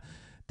something that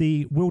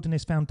the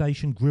Wilderness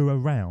Foundation grew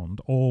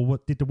around, or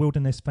did the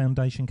Wilderness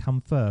Foundation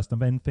come first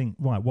and then think,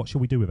 right, what shall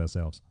we do with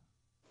ourselves?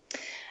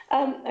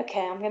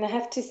 Okay, I'm going to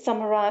have to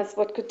summarize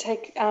what could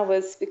take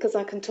hours, because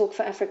I can talk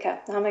for Africa.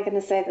 How am I going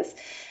to say this?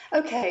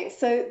 Okay,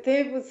 so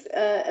there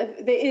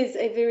is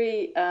a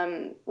very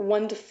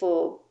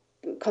wonderful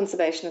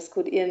conservationist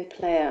called Ian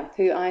Player,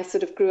 who I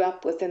sort of grew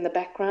up with in the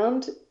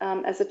background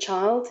as a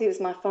child. He was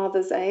my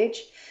father's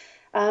age,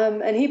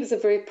 and he was a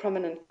very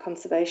prominent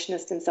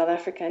conservationist in South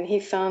Africa, and he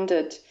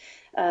founded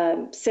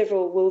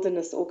several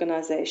wilderness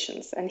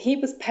organizations, and he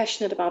was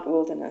passionate about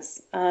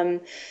wilderness.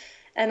 And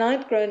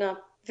I'd grown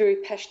up very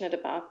passionate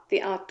about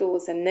the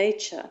outdoors and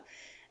nature.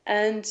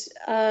 And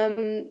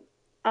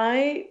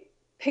I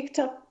picked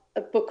up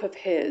a book of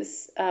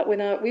his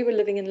when we were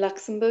living in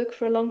Luxembourg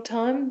for a long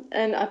time,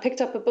 and I picked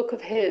up a book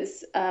of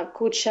his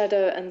called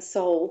Shadow and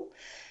Soul,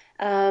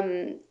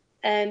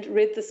 and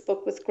read this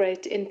book with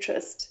great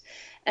interest.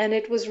 And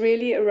it was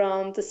really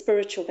around the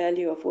spiritual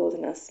value of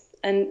wilderness.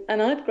 And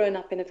I'd grown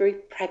up in a very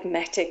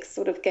pragmatic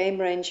sort of game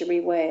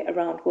rangery way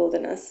around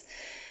wilderness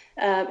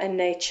and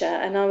nature.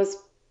 And I was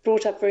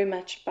brought up very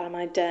much by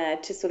my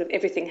dad to sort of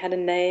everything had a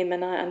name,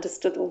 and I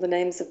understood all the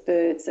names of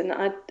birds. And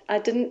I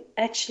didn't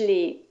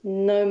actually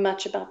know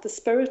much about the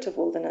spirit of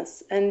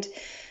wilderness. And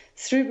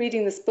through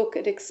reading this book,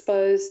 it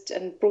exposed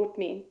and brought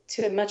me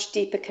to a much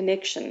deeper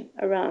connection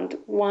around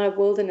why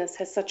wilderness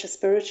has such a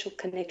spiritual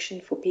connection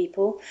for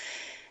people.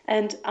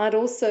 And I'd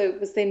also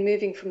was then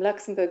moving from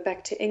Luxembourg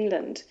back to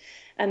England,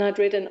 and I'd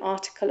read an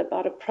article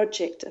about a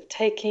project of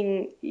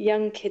taking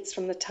young kids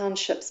from the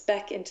townships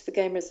back into the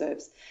game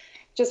reserves.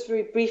 Just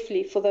very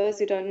briefly, for those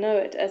who don't know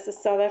it, as a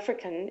South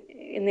African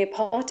in the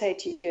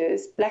apartheid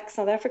years, black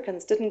South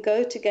Africans didn't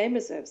go to game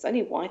reserves.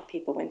 Only white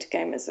people went to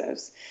game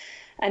reserves.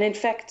 And in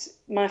fact,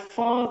 my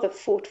father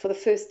fought for the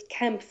first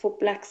camp for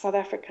black South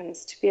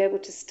Africans to be able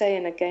to stay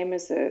in a game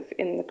reserve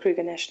in the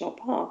Kruger National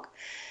Park.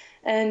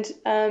 And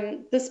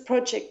this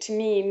project to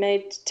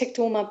me ticked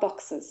all my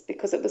boxes,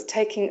 because it was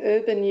taking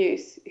urban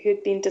youth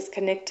who'd been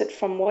disconnected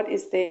from what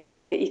is their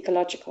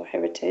ecological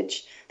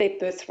heritage, their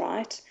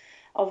birthright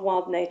of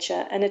wild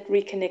nature, and it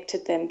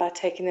reconnected them by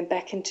taking them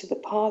back into the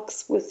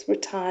parks with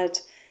retired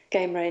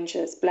game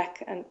rangers,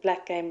 black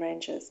game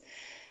rangers,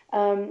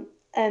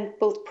 and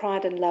built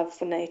pride and love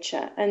for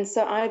nature. And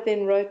so I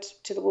then wrote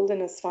to the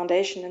Wilderness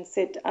Foundation and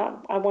said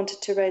I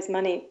wanted to raise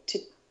money,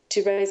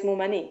 to raise more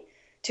money,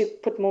 to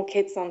put more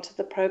kids onto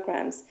the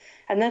programs.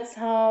 And that's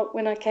how,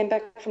 when I came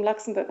back from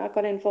Luxembourg, I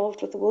got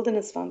involved with the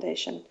Wilderness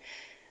Foundation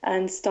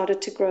and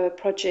started to grow a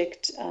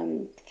project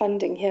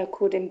funding here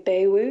called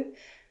Mbewu,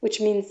 which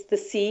means the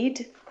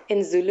seed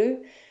in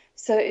Zulu.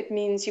 So it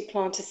means you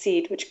plant a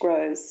seed which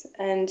grows.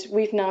 And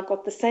we've now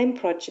got the same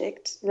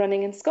project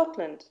running in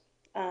Scotland,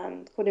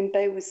 called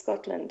Mbewu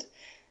Scotland,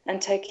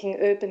 and taking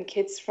urban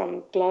kids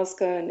from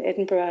Glasgow and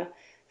Edinburgh,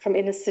 from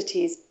inner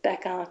cities,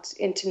 back out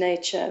into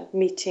nature,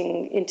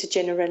 meeting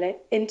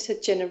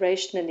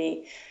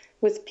intergenerationally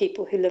with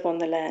people who live on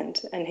the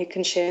land and who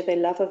can share their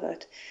love of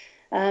it.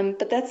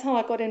 But that's how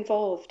I got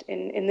involved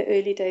in the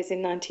early days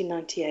in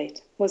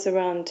 1998, was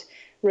around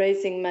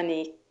raising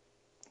money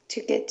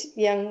to get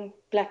young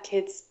black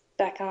kids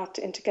back out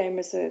into game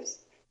reserves.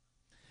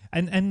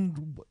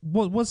 And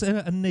was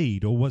there a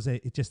need, or was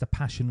it just a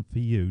passion for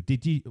you?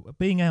 Did you,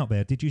 being out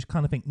there, did you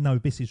kind of think, no,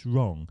 this is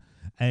wrong,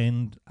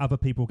 and other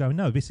people go,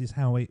 no, this is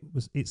how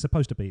it's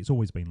supposed to be, it's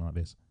always been like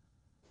this?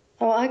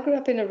 Oh, I grew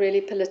up in a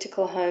really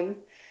political home.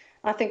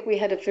 I think we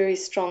had a very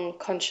strong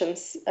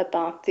conscience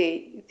about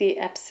the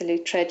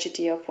absolute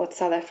tragedy of what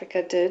South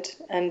Africa did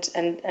and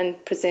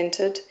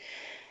presented.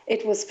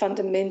 It was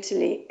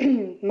fundamentally,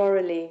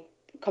 morally,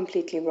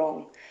 completely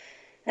wrong.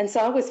 And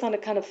so I always found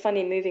it kind of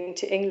funny moving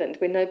to England,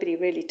 where nobody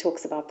really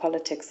talks about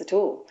politics at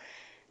all.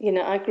 You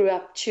know, I grew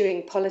up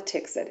chewing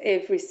politics at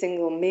every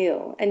single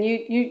meal. And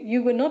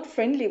you were not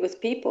friendly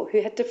with people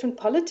who had different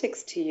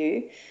politics to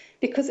you,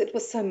 because it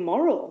was so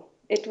moral.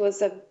 It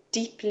was a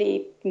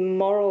deeply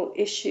moral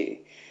issue.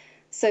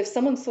 So if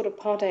someone thought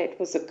apartheid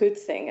was a good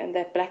thing and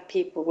that black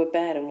people were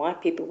bad and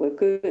white people were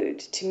good,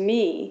 to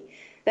me,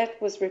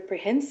 that was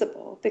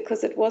reprehensible,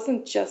 because it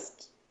wasn't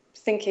just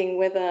thinking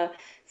whether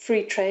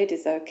free trade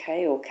is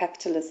okay or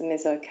capitalism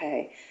is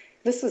okay.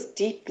 This was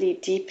deeply,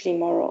 deeply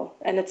moral,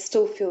 and it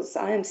still feels,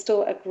 I am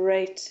still a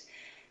great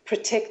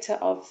protector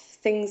of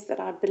things that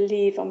I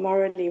believe are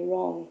morally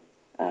wrong.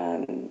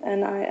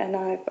 And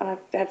I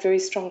have very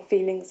strong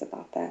feelings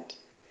about that.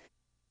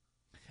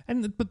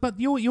 But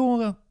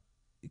your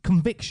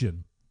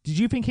conviction, did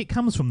you think it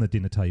comes from the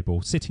dinner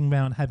table, sitting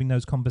around having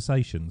those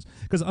conversations?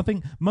 Because I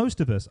think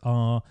most of us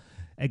are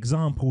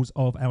examples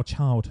of our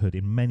childhood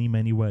in many,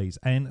 many ways.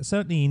 And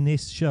certainly in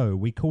this show,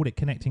 we call it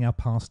Connecting Our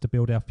Past to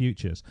Build Our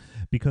Futures,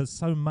 because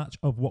so much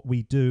of what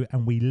we do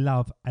and we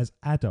love as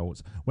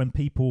adults, when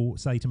people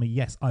say to me,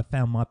 yes, I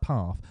found my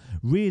path,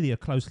 really are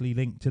closely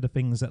linked to the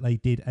things that they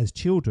did as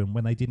children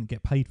when they didn't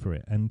get paid for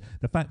it. And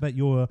the fact that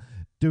you're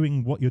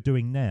doing what you're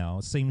doing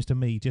now seems to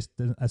me just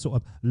a sort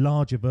of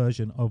larger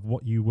version of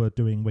what you were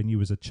doing when you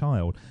was a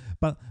child.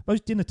 But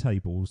those dinner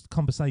tables,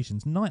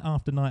 conversations, night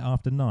after night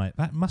after night,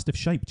 that must have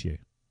shaped you.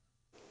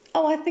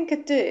 Oh, I think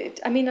it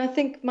did. I mean, I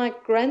think my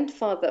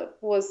grandfather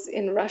was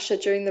in Russia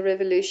during the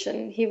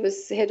revolution. He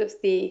was head of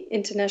the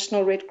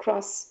International Red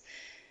Cross,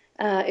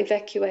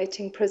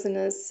 evacuating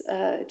prisoners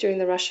during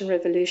the Russian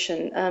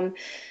Revolution.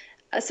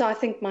 So I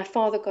think my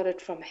father got it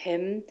from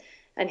him,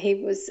 and he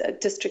was a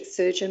district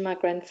surgeon, my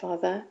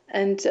grandfather.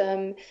 And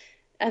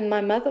my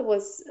mother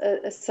was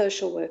a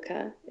social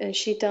worker, and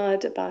she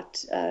died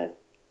about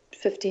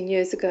 15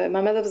 years ago.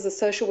 My mother was a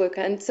social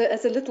worker, and so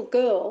as a little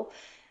girl,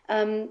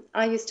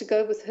 I used to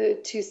go with her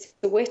to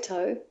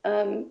Soweto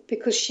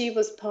because she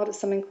was part of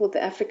something called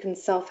the African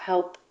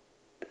Self-Help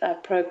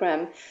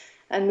Program.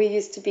 And we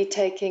used to be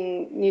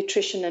taking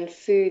nutrition and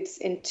foods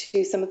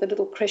into some of the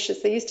little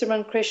creches. They used to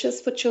run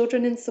creches for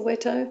children in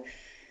Soweto.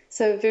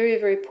 So very,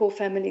 very poor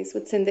families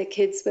would send their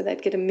kids where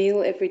they'd get a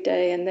meal every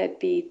day, and they'd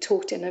be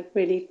taught in a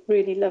really,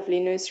 really lovely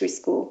nursery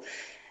school.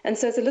 And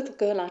so as a little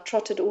girl, I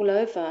trotted all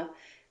over,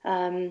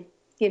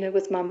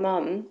 with my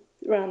mum.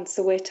 around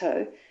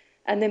Soweto.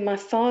 And then my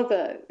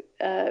father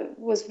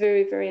was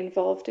very, very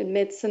involved in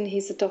medicine.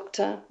 He's a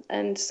doctor.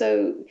 And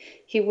so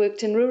he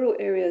worked in rural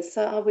areas.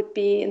 So I would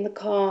be in the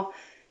car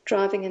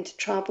driving into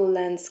tribal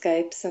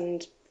landscapes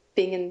and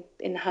being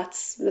in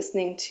huts,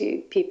 listening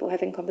to people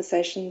having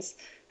conversations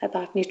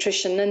about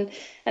nutrition.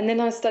 And then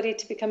I studied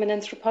to become an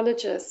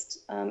anthropologist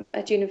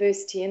at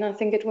university. And I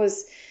think it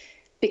was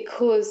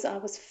because I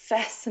was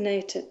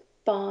fascinated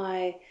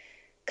by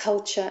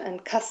culture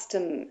and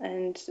custom.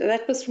 And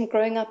that was from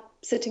growing up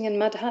sitting in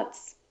mud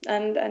huts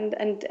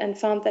and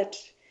found that.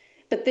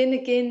 But then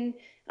again,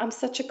 I'm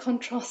such a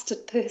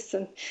contrasted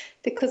person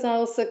because I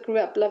also grew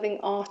up loving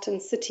art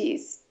and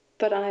cities,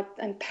 but I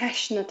am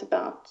passionate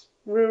about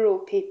rural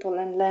people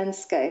and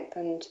landscape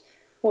and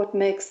what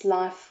makes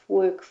life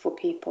work for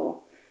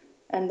people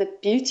and the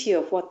beauty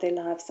of what their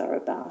lives are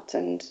about.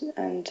 And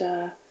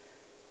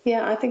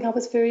yeah, I think I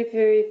was very,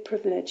 very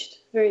privileged,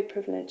 very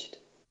privileged.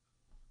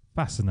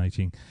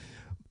 Fascinating.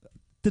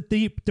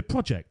 The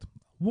project,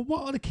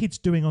 what are the kids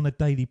doing on a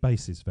daily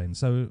basis then?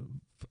 So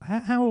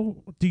how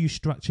do you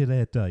structure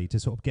their day to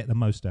sort of get the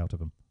most out of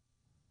them?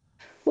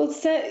 Well,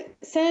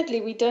 sadly,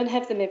 we don't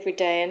have them every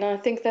day. And I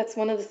think that's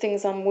one of the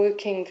things I'm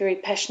working very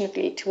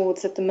passionately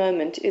towards at the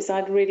moment is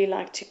I'd really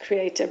like to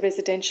create a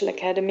residential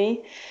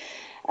academy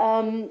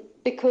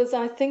because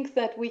I think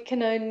that we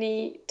can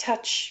only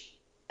touch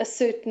a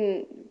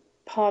certain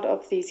part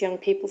of these young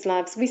people's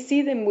lives. We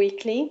see them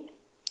weekly.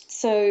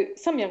 So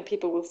some young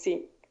people will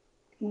see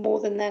more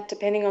than that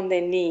depending on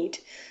their need.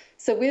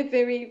 So we're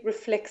very we're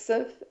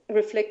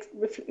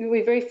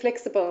very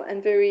flexible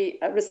and very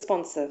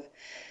responsive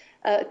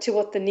to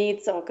what the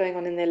needs are going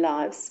on in their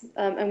lives.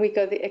 And we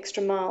go the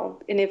extra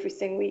mile in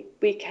everything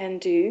we can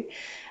do.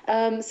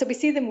 So we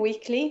see them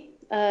weekly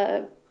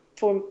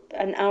for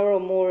an hour or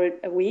more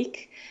a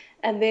week.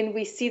 And then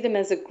we see them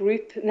as a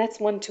group, and that's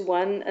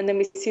 1-to-1. And then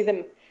we see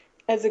them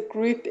as a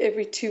group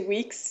every 2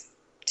 weeks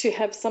to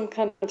have some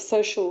kind of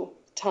social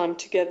time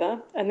together.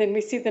 And then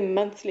we see them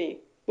monthly,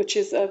 which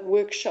is a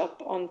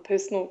workshop on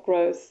personal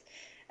growth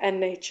and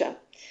nature.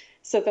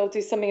 So they'll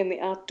do something in the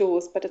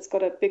outdoors, but it's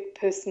got a big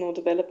personal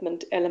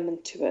development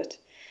element to it.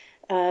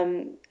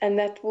 And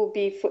that will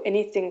be for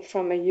anything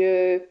from a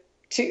year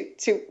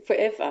to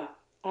forever,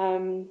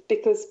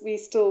 because we're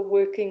still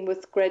working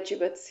with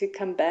graduates who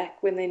come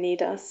back when they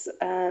need us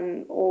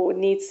or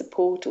need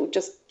support or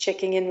just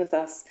checking in with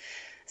us.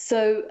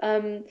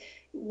 So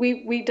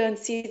we don't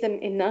see them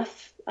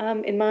enough,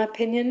 in my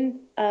opinion,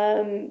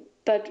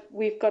 but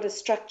we've got a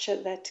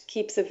structure that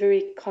keeps a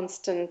very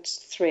constant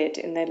thread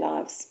in their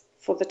lives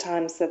for the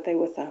times that they're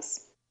with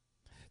us.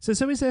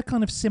 So is there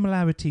kind of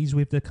similarities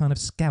with the kind of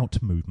scout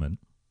movement?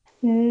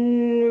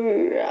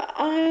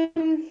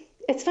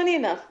 It's funny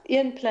enough,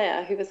 Ian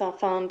Player, who was our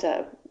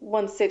founder,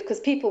 once said, because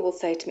people will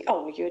say to me,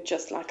 oh, you're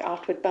just like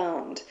Outward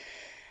Bound,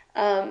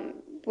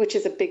 which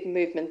is a big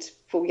movement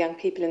for young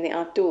people in the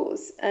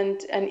outdoors.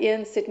 And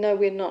Ian said, no,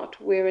 we're not.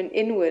 We're an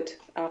inward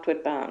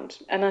Outward Bound.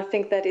 And I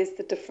think that is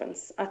the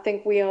difference. I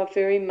think we are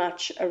very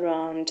much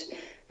around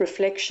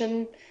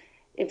reflection,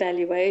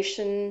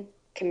 evaluation,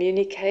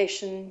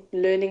 communication,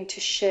 learning to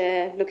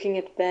share, looking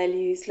at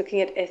values,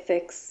 looking at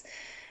ethics,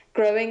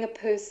 growing a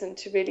person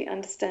to really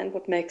understand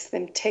what makes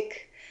them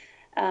tick.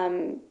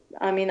 I'm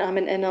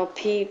an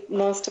NLP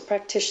master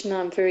practitioner.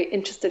 I'm very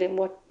interested in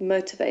what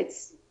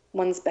motivates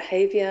one's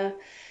behavior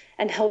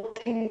and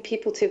helping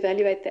people to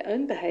evaluate their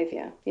own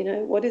behavior. You know,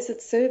 what is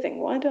it serving?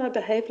 Why do I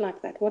behave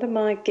like that? What am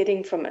I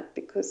getting from it?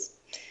 Because,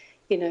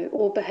 you know,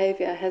 all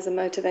behavior has a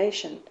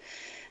motivation.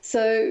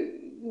 So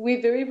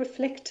we're very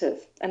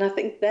reflective, and I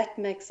think that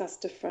makes us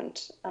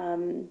different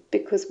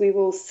because we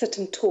will sit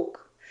and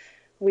talk.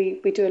 We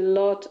do a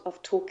lot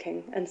of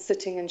talking and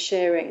sitting and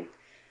sharing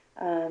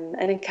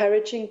and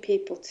encouraging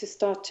people to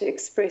start to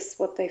express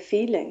what they're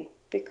feeling,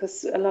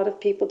 because a lot of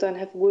people don't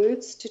have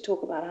words to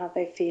talk about how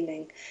they're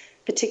feeling,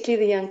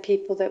 particularly the young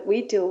people that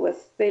we deal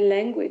with. Their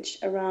language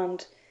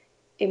around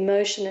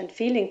emotion and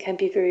feeling can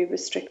be very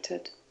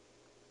restricted.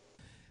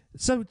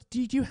 So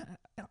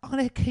are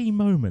there key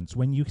moments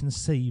when you can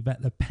see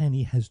that the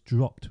penny has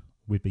dropped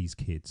with these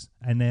kids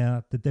and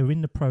they're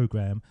in the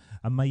program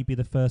and maybe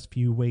the first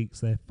few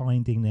weeks they're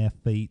finding their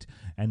feet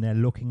and they're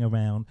looking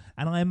around?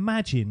 And I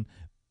imagine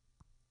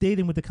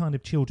dealing with the kind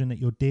of children that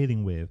you're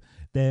dealing with,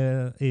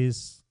 there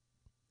is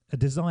a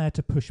desire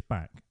to push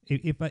back.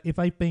 If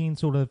they've been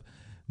sort of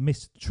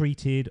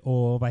mistreated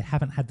or they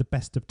haven't had the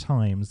best of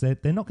times, they're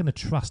not going to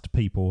trust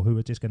people who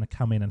are just going to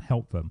come in and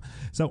help them.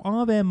 So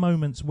are there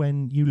moments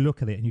when you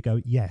look at it and you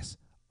go, yes,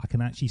 I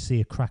can actually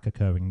see a crack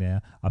occurring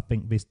there. I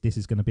think this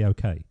is going to be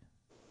okay?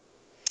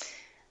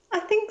 I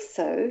think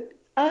so.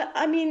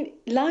 I mean,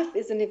 life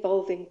is an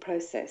evolving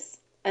process,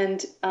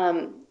 and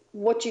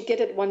what you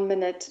get at 1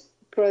 minute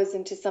grows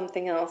into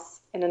something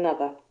else in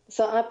another.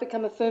 So I've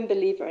become a firm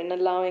believer in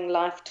allowing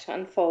life to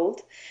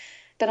unfold.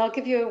 But I'll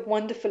give you a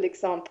wonderful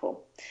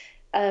example.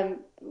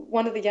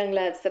 One of the young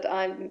lads that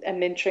I'm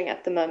mentoring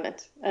at the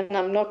moment, and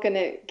I'm not going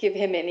to give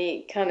him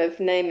any kind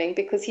of naming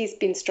because he's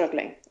been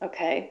struggling,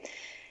 okay?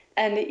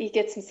 And he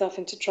gets himself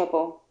into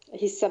trouble.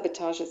 He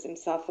sabotages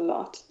himself a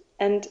lot.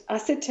 And I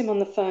said to him on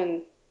the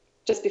phone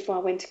just before I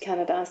went to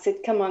Canada, I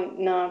said, come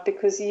on now,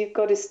 because you've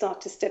got to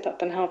start to step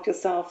up and help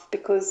yourself,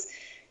 because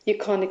you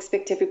can't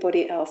expect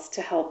everybody else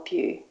to help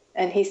you.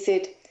 And he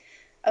said,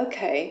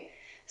 okay,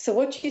 so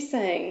what you're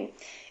saying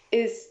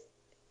is,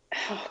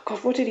 oh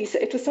God, what did he say?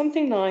 It was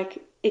something like,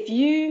 if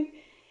you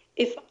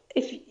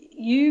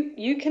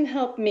can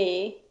help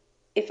me,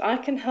 if I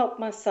can help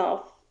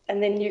myself,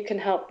 and then you can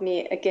help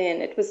me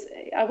again. It was,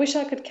 I wish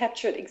I could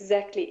capture it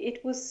exactly.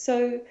 It was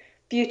so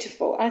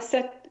beautiful. I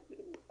sat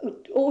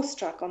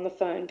awestruck on the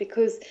phone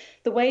because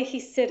the way he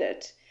said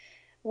it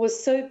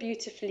was so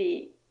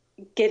beautifully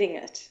getting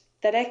it,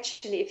 that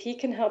actually if he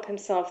can help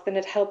himself, then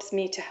it helps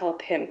me to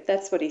help him.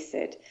 That's what he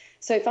said.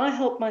 So if I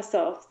help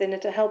myself, then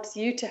it helps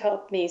you to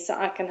help me so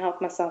I can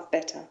help myself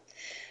better.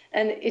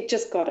 And it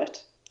just got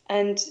it.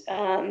 And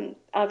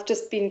I've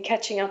just been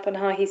catching up on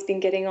how he's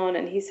been getting on,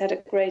 and he's had a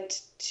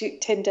great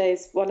 10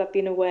 days while I've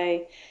been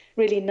away,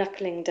 really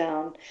knuckling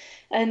down.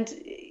 And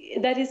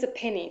that is a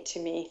penny to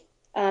me.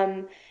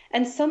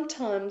 And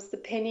sometimes the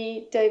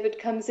penny, David,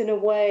 comes in a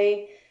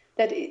way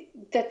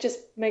that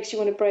just makes you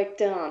want to break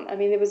down. I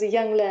mean, there was a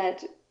young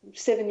lad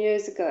 7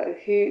 years ago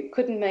who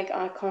couldn't make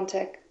eye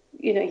contact.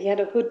 You know, he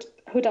had a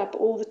hood up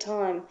all the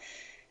time.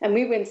 And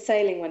we went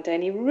sailing one day,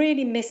 and he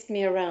really messed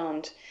me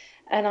around.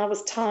 And I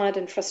was tired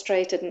and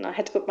frustrated, and I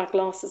had to put my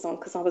glasses on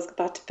because I was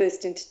about to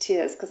burst into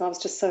tears because I was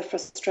just so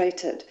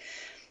frustrated.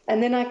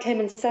 And then I came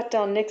and sat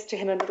down next to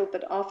him a little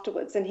bit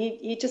afterwards, and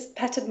he just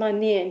patted my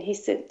knee and he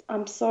said,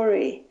 I'm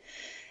sorry.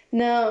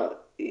 Now,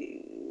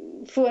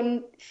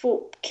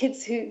 for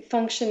kids who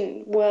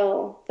function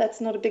well,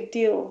 that's not a big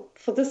deal.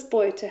 For this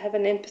boy to have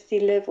an empathy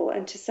level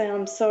and to say,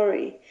 I'm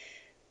sorry,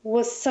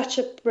 was such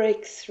a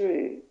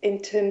breakthrough in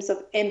terms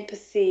of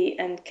empathy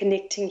and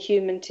connecting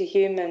human to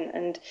human.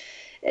 And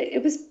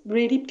it was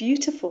really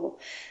beautiful.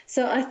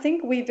 So I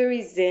think we're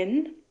very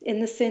Zen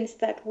in the sense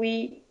that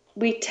we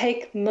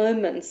take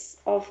moments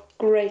of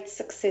great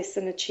success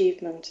and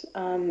achievement.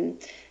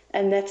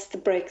 And that's the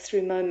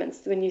breakthrough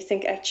moments when you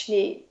think,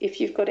 actually, if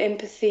you've got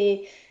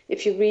empathy,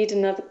 if you read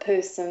another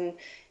person,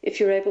 if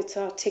you're able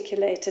to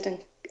articulate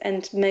it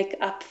and make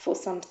up for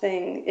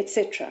something,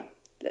 etc.,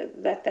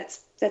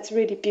 that's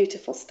really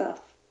beautiful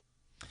stuff.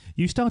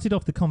 You started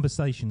off the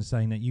conversation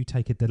saying that you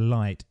take a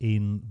delight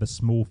in the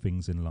small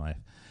things in life.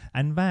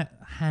 And that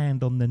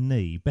hand on the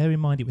knee, bear in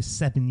mind it was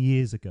 7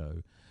 years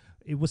ago,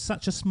 it was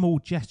such a small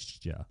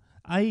gesture.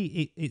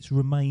 It's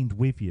remained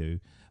with you,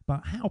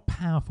 but how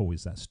powerful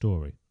is that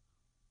story?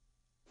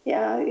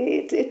 Yeah,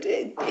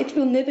 it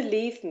will never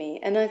leave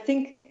me. And I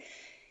think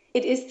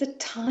it is the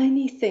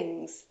tiny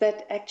things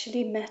that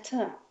actually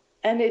matter.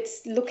 And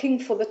it's looking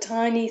for the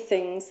tiny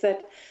things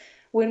that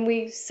when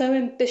we're so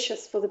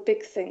ambitious for the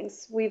big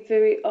things, we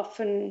very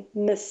often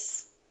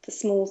miss the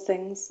small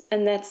things.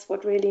 And that's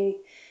what really,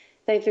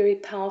 they're very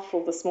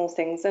powerful, the small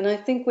things. And I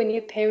think when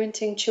you're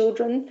parenting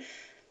children,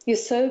 you're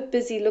so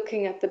busy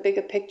looking at the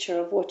bigger picture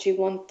of what you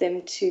want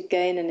them to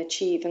gain and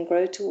achieve and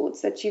grow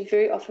towards that you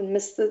very often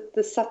miss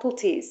the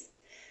subtleties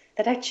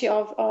that actually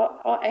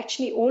are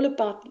actually all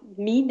about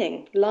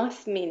meaning,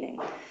 life meaning.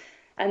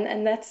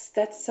 And that's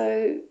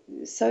so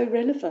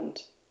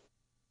relevant.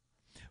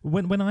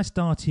 When I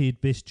started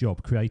this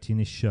job, creating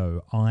this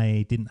show,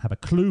 I didn't have a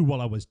clue what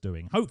I was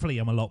doing. Hopefully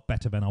I'm a lot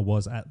better than I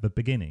was at the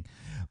beginning.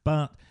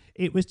 But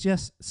it was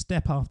just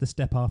step after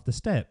step after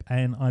step.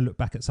 And I look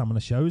back at some of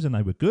the shows and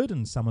they were good.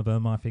 And some of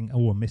them I think,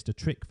 oh, I missed a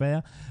trick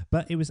there.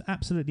 But it was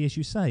absolutely, as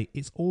you say,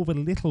 it's all the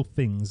little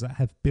things that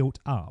have built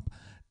up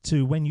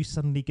to when you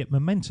suddenly get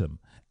momentum.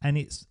 And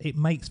it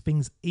makes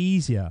things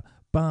easier.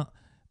 But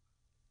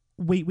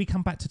we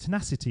come back to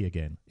tenacity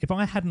again. If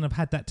I hadn't have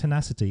had that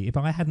tenacity, if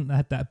I hadn't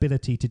had that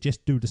ability to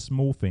just do the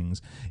small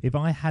things, if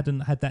I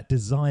hadn't had that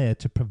desire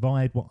to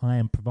provide what I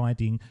am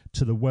providing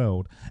to the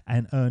world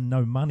and earn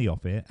no money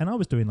off it, and I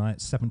was doing like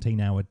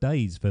 17-hour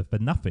days for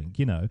nothing,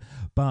 you know,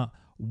 but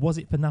was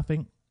it for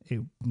nothing?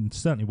 It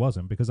certainly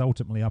wasn't, because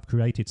ultimately I've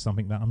created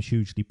something that I'm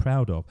hugely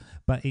proud of.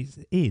 But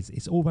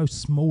it's all those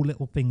small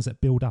little things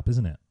that build up,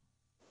 isn't it?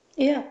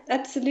 Yeah,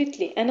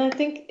 absolutely. And I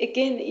think,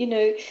 again, you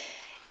know,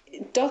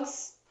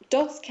 dots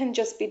can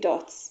just be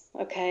dots,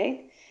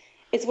 okay?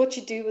 It's what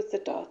you do with the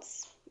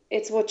dots.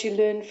 It's what you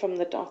learn from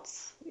the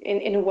dots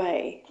in a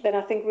way that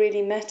I think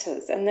really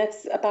matters. And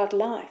that's about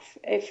life.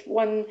 If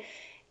one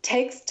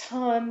takes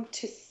time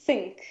to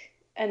think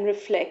and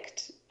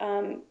reflect,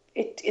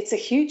 it's a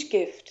huge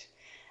gift,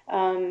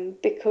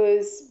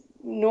 because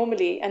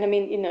normally, and I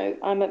mean, you know,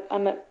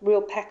 I'm a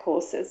real pack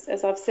horse,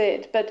 as I've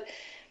said, but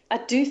I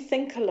do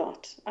think a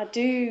lot. I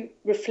do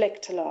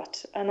reflect a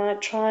lot, and I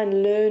try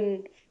and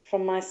learn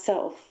from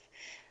myself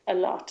a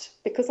lot,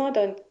 because I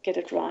don't get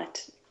it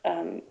right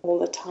all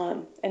the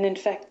time. And in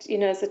fact, you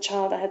know, as a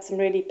child, I had some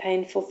really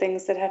painful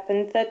things that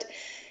happened that,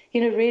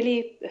 you know,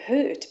 really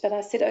hurt. But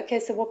I said, okay,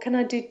 so what can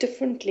I do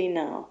differently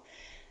now?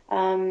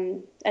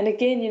 And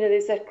again, you know,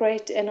 there's that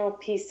great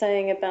NLP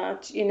saying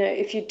about, you know,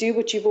 if you do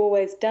what you've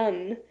always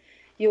done,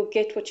 you'll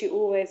get what you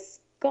always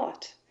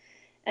got.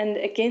 And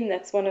again,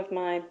 that's one of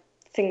my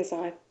things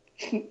I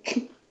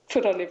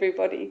put on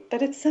everybody.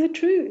 But it's so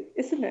true,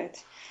 isn't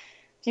it?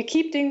 If you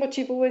keep doing what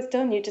you've always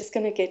done, you're just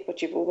going to get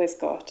what you've always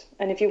got.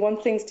 And if you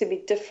want things to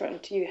be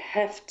different, you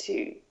have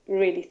to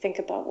really think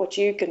about what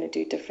you're going to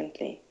do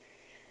differently.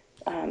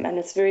 And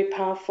it's very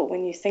powerful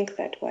when you think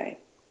that way.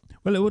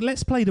 Well,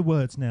 let's play the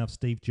words now of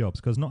Steve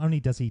Jobs, because not only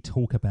does he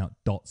talk about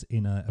dots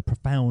in a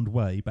profound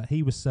way, but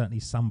he was certainly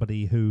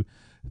somebody who,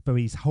 for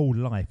his whole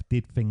life,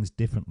 did things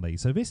differently.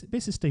 So this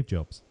is Steve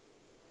Jobs.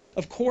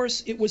 Of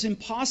course, it was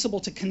impossible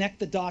to connect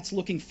the dots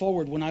looking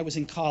forward when I was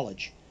in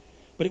college,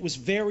 but it was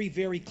very,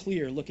 very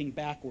clear looking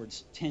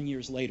backwards 10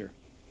 years later.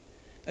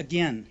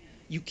 Again,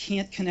 you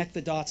can't connect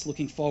the dots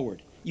looking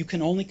forward. You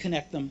can only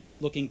connect them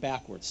looking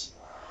backwards.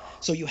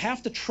 So you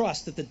have to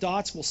trust that the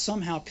dots will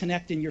somehow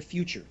connect in your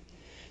future.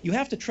 You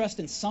have to trust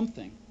in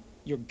something,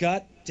 your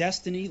gut,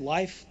 destiny,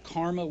 life,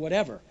 karma,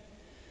 whatever,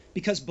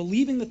 because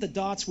believing that the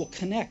dots will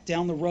connect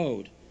down the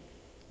road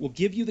will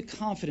give you the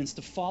confidence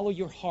to follow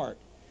your heart,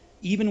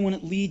 even when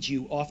it leads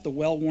you off the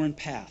well-worn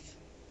path,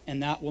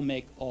 and that will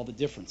make all the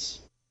difference.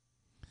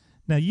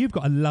 Now, you've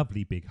got a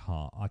lovely big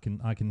heart. I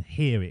can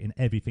hear it in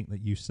everything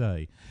that you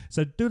say.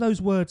 So do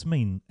those words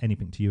mean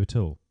anything to you at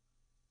all?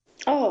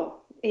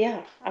 Oh,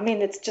 yeah. I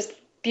mean, it's just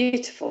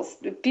beautiful,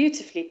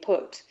 beautifully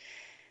put.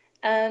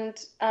 And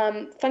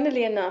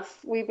funnily enough,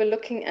 we were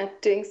looking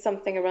at doing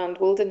something around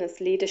wilderness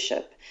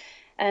leadership.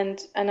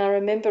 And I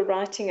remember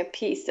writing a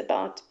piece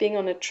about being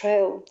on a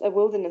trail, a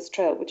wilderness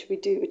trail, which we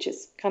do, which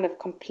is kind of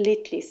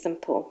completely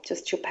simple,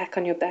 just your pack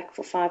on your back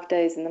for 5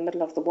 days in the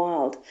middle of the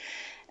wild.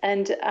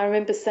 And I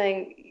remember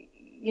saying,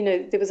 you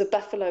know, there was a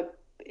buffalo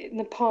in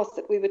the path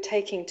that we were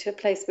taking to a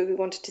place where we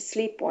wanted to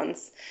sleep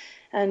once.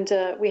 And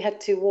we had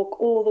to walk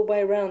all the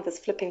way around this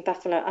flipping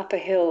buffalo up a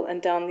hill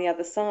and down the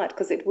other side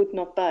because it would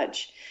not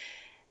budge.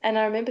 And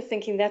I remember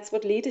thinking that's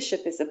what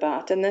leadership is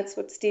about. And that's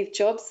what Steve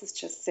Jobs has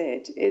just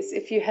said, is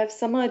if you have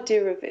some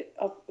idea of it,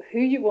 of who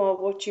you are,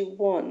 what you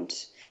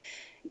want,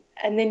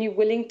 and then you're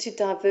willing to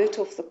divert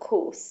off the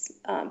course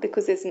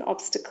because there's an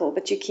obstacle,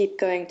 but you keep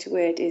going to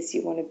where it is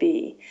you want to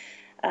be.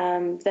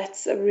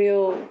 That's a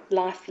real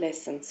life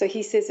lesson. So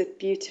he says it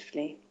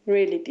beautifully,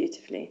 really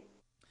beautifully.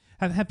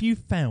 Have you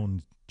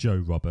found,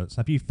 Joe Roberts,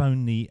 have you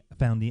found the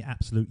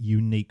absolute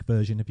unique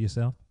version of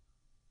yourself?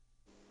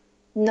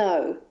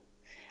 No.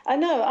 I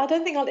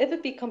don't think I'll ever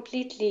be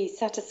completely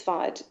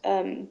satisfied.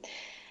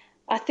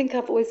 I think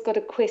I've always got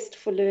a quest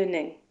for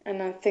learning,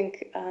 and I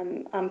think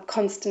I'm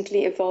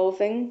constantly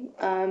evolving.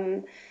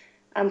 I'm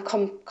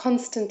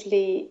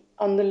constantly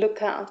on the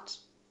lookout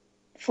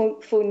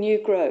for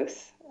new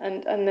growth,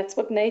 and that's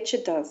what nature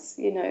does.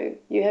 You know,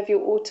 you have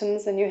your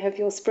autumns and you have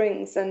your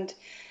springs, and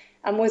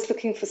I'm always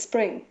looking for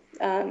spring.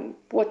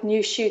 What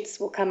new shoots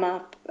will come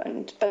up,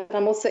 but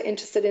I'm also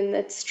interested in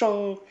that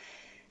strong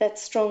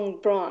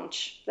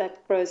branch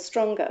that grows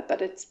stronger,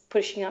 but it's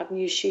pushing out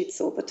new shoots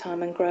all the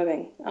time and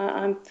growing.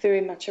 I'm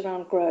very much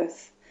around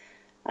growth.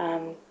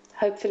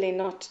 Hopefully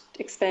not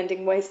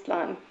expanding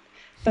waistline,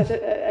 but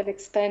an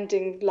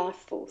expanding life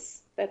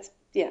force. That's,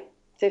 yeah,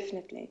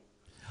 definitely.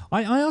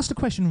 I asked a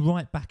question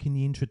right back in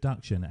the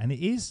introduction, and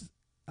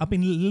I've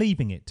been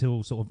leaving it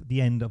till sort of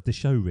the end of the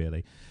show,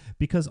 really,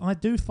 because I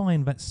do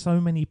find that so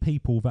many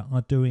people that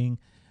are doing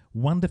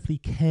wonderfully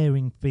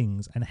caring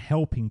things and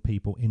helping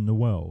people in the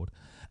world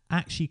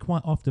actually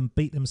quite often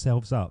beat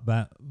themselves up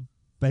that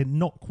they're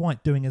not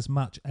quite doing as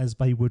much as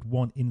they would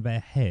want in their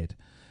head.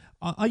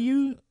 Are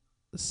you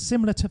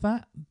similar to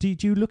that?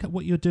 Did you look at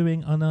what you're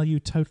doing and are you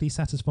totally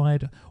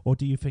satisfied, or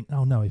do you think,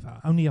 oh no, if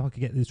I could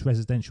get this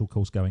residential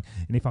course going,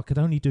 and if I could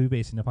only do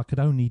this, and if I could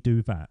only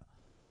do that?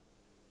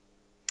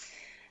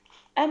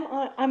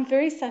 I'm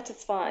very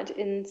satisfied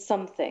in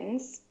some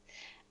things.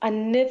 I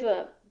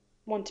never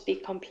want to be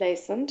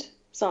complacent,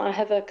 so I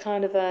have a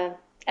kind of a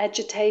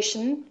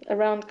agitation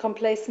around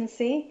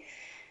complacency,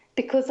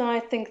 because I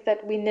think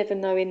that we never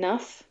know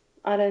enough.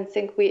 I don't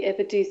think we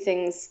ever do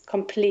things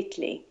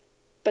completely,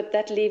 but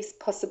that leaves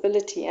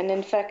possibility. And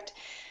in fact,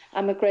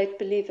 I'm a great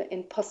believer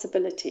in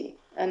possibility,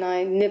 and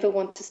I never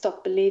want to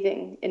stop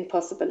believing in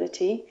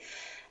possibility.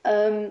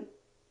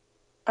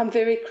 I'm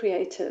very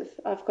creative.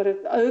 I've got an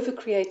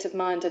over-creative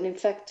mind, and in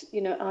fact,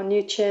 you know, our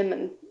new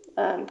chairman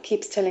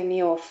keeps telling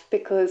me off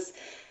because,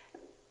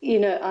 you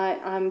know,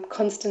 I'm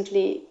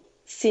constantly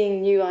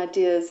seeing new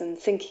ideas and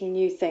thinking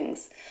new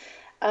things.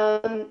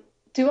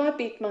 Do I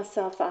beat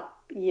myself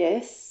up?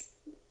 Yes.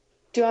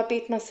 Do I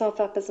beat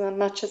myself up as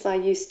much as I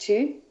used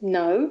to?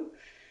 No.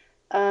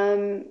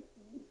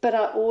 But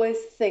I always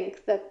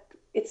think that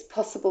it's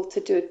possible to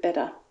do it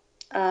better.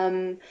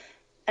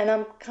 And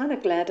I'm kind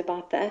of glad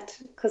about that,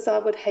 because I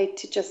would hate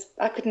to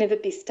I could never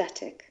be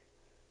static.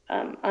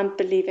 I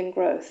believe in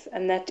growth,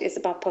 and that is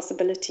about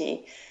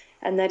possibility.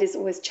 And that is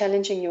always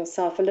challenging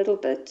yourself a little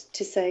bit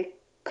to say,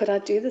 could I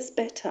do this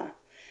better?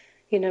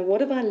 You know,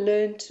 what have I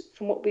learned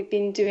from what we've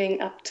been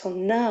doing up till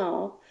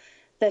now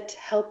that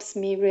helps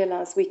me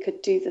realize we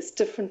could do this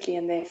differently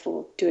and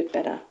therefore do it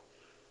better?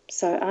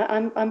 So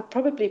I'm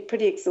probably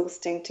pretty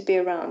exhausting to be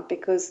around,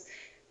 because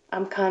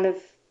I'm kind of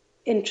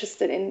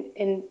interested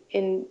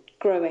in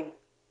growing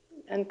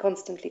and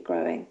constantly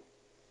growing.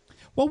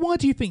 Well, why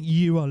do you think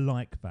you are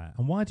like that?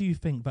 And why do you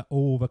think that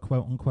all the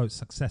quote-unquote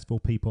successful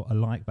people are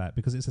like that?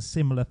 Because it's a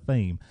similar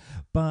theme.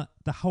 But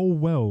the whole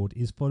world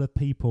is full of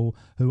people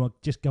who are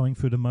just going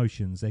through the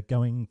motions. They're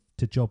going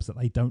to jobs that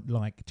they don't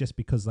like just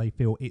because they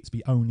feel it's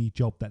the only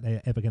job that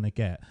they're ever going to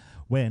get,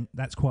 when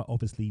that's quite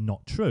obviously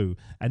not true.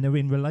 And they're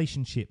in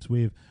relationships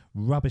with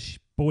rubbish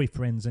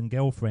boyfriends and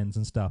girlfriends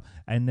and stuff,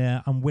 and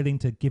they're unwilling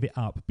to give it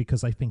up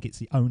because they think it's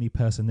the only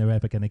person they're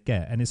ever going to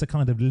get. And it's a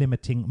kind of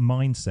limiting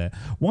mindset.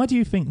 Why do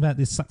you think that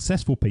these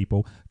successful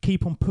people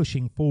keep on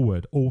pushing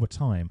forward all the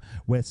time,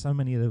 where so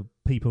many of the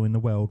people in the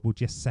world will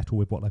just settle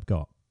with what they've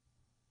got?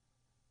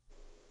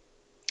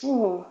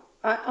 Oh,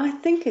 I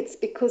think it's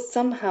because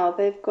somehow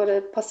they've got a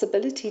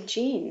possibility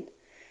gene.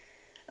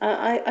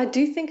 I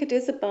do think it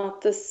is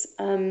about this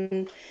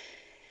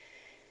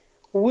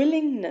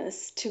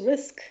willingness to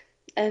risk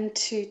and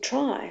to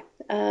try.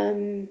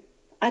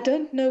 I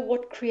don't know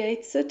what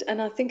creates it,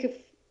 and I think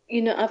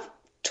I've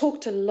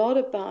talked a lot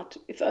about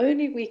if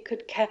only we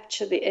could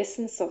capture the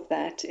essence of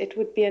that, it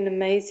would be an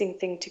amazing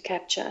thing to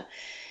capture.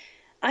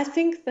 I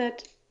think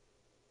that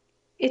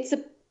it's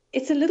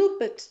a little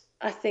bit,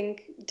 I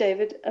think,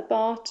 David,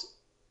 about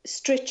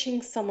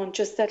stretching someone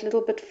just that little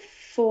bit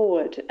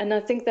forward. And I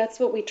think that's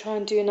what we try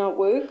and do in our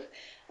work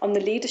on the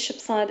leadership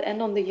side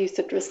and on the youth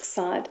at risk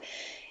side.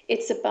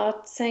 It's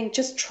about saying,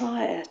 just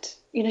try it.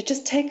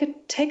 Just take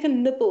a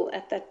nibble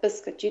at that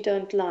biscuit you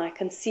don't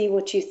like and see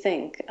what you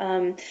think.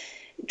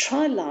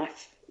 Try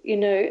life,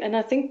 and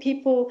I think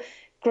people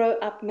grow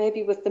up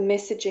maybe with the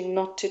messaging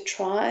not to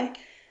try.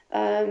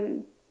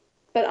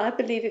 But I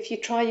believe if you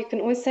try, you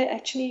can always say,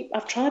 actually,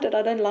 I've tried it,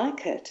 I don't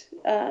like it.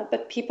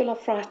 But people are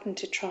frightened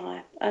to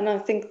try. And I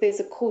think there's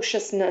a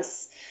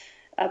cautiousness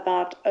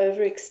about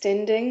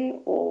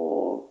overextending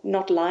or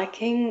not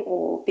liking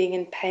or being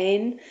in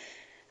pain.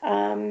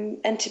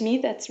 And to me,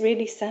 that's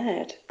really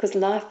sad, because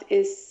life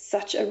is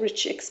such a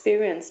rich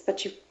experience,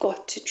 but you've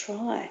got to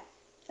try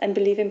and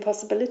believe in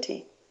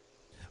possibility.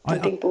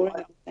 Don't be boring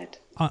with that.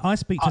 I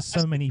speak to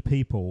so many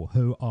people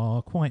who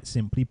are quite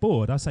simply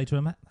bored. I say to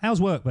them, how's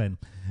work then?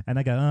 And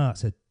they go,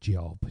 it's a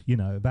job,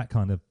 that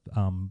kind of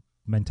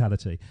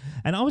mentality.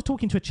 And I was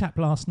talking to a chap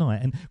last night,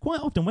 and quite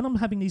often when I'm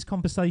having these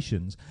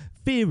conversations,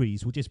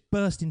 theories will just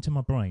burst into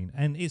my brain,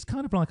 and it's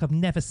kind of like I've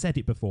never said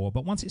it before,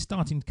 but once it's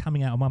starting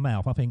coming out of my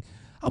mouth, I think,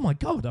 oh my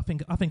God, I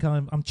think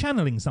I'm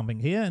channeling something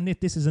here, and if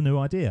this is a new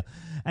idea.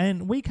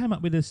 And we came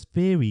up with this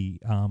theory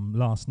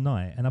last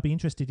night, and I'd be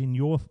interested in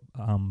your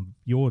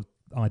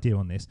idea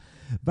on this,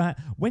 that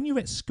when you're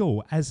at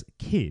school as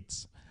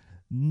kids,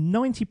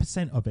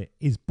 90% of it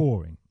is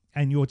boring.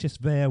 And you're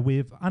just there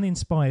with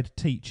uninspired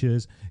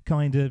teachers,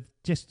 kind of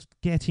just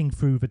getting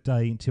through the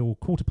day until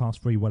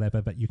 3:15, whatever,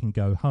 that you can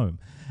go home.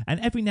 And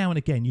every now and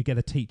again, you get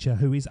a teacher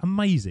who is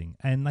amazing,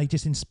 and they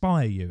just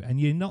inspire you. And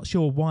you're not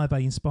sure why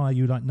they inspire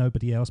you like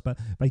nobody else, but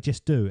they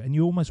just do. And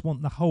you almost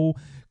want the whole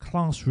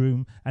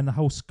classroom and the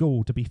whole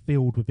school to be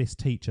filled with this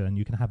teacher, and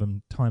you can have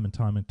them time and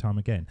time and time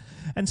again.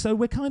 And so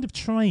we're kind of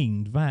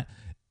trained that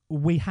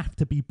we have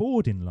to be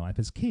bored in life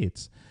as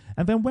kids.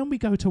 And then when we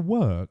go to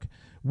work,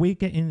 we're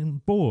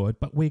getting bored,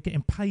 but we're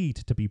getting paid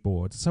to be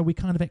bored. So we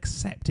kind of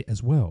accept it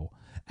as well.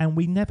 And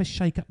we never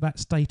shake up that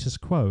status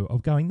quo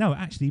of going, no,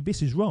 actually,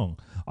 this is wrong.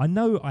 I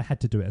know I had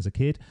to do it as a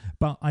kid,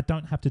 but I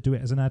don't have to do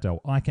it as an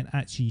adult. I can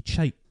actually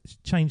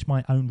change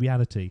my own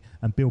reality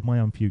and build my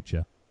own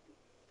future.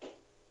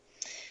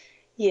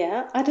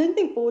 Yeah, I don't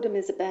think boredom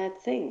is a bad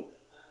thing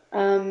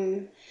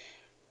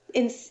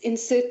in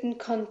certain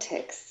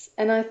contexts.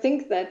 And I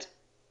think that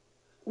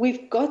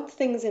we've got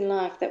things in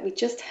life that we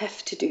just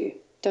have to do,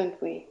 don't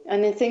we?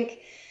 And I think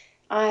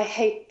I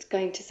hate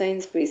going to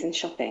Sainsbury's and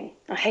shopping.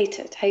 I hate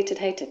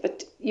it,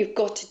 but you've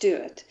got to do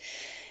it.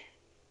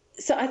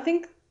 So I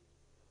think,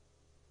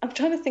 I'm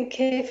trying to think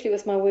carefully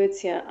with my words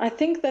here. I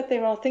think that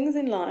there are things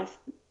in life,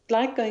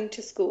 like going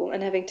to school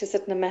and having to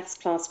sit in a maths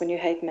class when you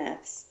hate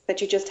maths, that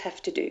you just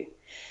have to do.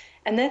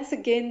 And that's,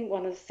 again,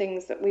 one of the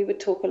things that we would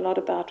talk a lot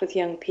about with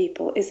young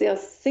people, is there are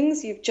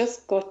things you've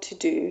just got to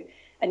do,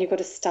 and you've got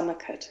to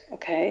stomach it,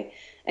 okay,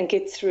 and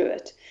get through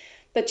it.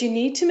 But you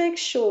need to make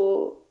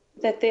sure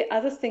that there are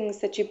other things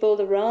that you build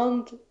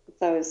around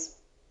those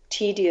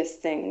tedious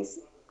things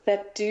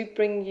that do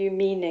bring you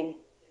meaning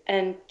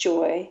and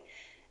joy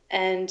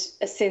and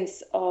a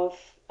sense of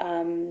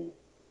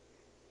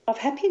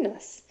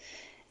happiness.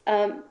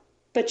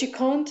 But you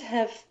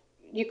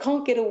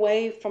can't get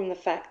away from the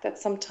fact that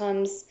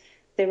sometimes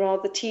there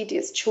are the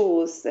tedious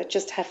chores that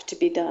just have to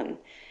be done.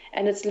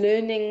 And it's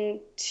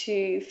learning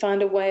to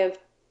find a way of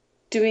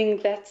doing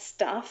that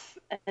stuff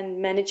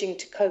and managing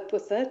to cope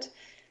with it,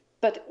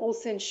 but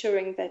also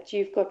ensuring that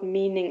you've got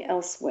meaning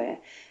elsewhere.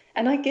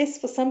 And I guess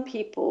for some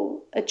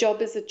people, a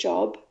job is a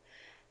job,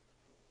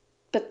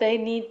 but they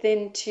need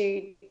then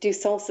to do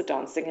salsa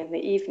dancing in the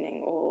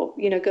evening, or,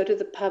 go to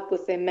the pub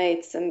with their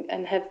mates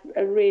and have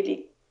a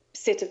really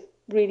set of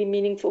really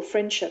meaningful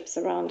friendships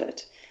around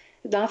it.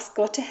 Life's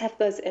got to have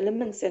those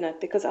elements in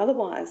it, because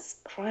otherwise,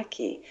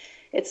 crikey,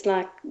 it's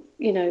like,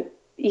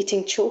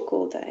 eating chalk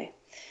all day.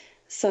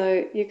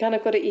 So you kind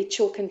of got to eat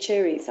chalk and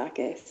cherries, I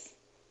guess.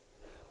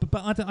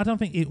 But I don't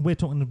think we're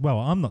talking, well,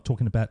 I'm not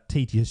talking about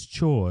tedious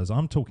chores.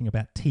 I'm talking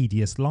about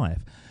tedious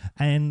life.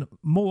 And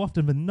more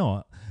often than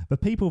not, the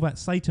people that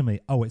say to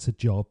me, oh, it's a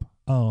job.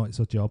 Oh, it's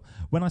a job.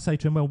 When I say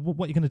to them, well,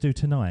 what are you going to do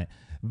tonight?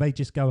 They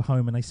just go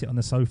home and they sit on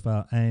the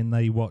sofa and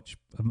they watch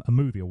a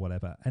movie or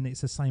whatever. And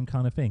it's the same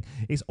kind of thing.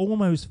 It's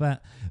almost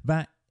that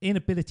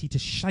inability to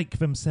shake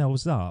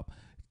themselves up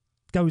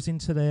goes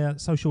into their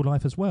social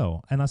life as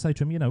well. And I say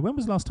to them, when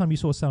was the last time you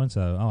saw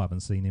so-and-so? Oh, I haven't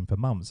seen him for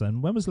months.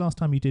 And when was the last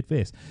time you did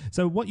this?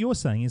 So what you're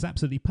saying is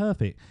absolutely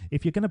perfect.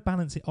 If you're going to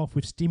balance it off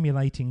with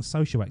stimulating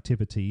social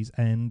activities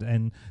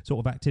and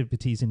sort of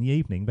activities in the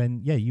evening,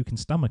 then yeah, you can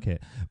stomach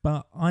it.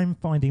 But I'm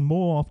finding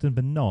more often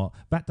than not,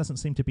 that doesn't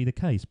seem to be the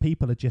case.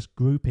 People are just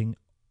grouping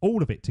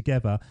all of it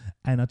together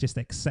and are just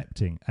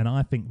accepting. And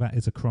I think that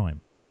is a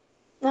crime.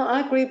 No,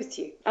 I agree with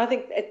you. I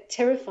think it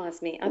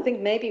terrifies me. I think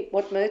maybe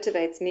what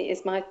motivates me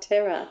is my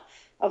terror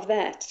of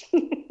that,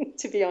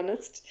 to be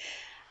honest.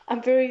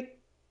 I'm very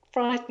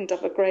frightened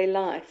of a grey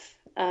life.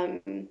 I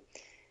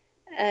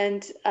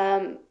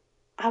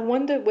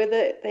wonder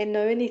whether they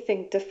know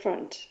anything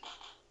different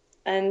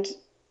and,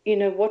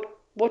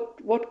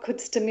 what could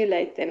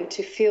stimulate them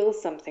to feel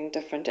something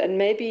different. And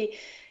maybe,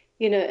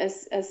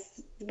 as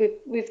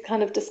we've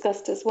kind of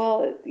discussed as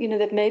well,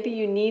 that maybe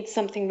you need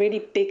something really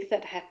big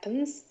that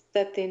happens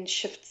that then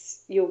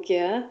shifts your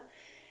gear,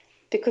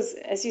 because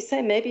as you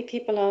say, maybe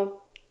people are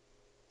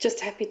just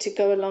happy to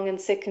go along in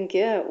second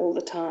gear all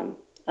the time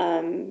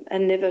and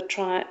never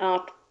try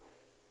out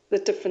the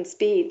different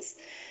speeds,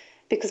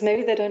 because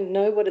maybe they don't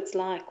know what it's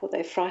like, or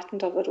they're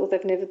frightened of it, or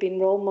they've never been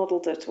role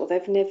modeled it, or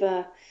they've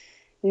never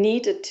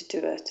needed to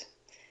do it.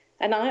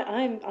 And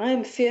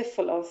I'm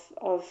fearful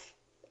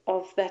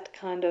of that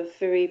kind of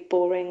very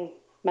boring,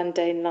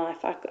 mundane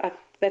life.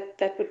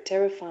 That would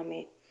terrify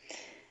me.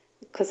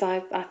 Because I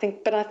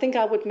think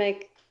I would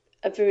make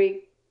a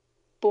very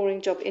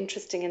boring job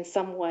interesting in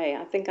some way.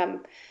 I think I'd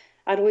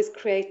always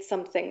create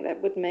something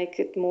that would make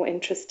it more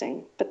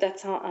interesting. But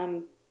that's how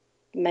I'm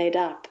made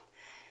up.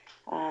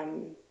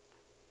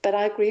 But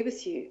I agree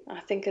with you. I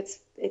think it's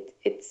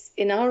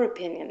in our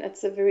opinion,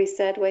 it's a very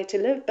sad way to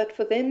live. But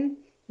for them,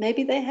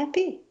 maybe they're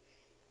happy.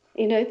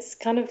 It's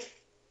kind of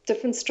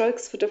different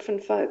strokes for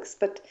different folks.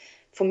 But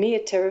for me,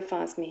 it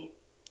terrifies me.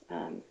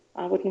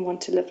 I wouldn't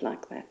want to live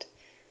like that.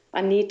 I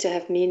need to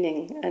have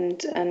meaning,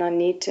 and I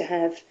need to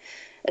have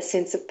a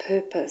sense of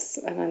purpose,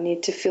 and I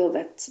need to feel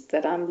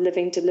that I'm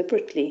living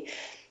deliberately.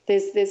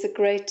 There's a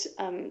great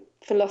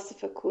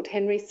philosopher called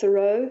Henry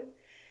Thoreau,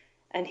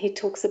 and he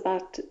talks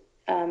about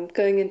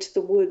going into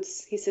the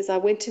woods. He says, I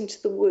went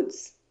into the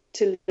woods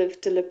to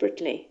live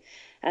deliberately.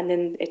 And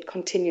then it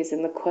continues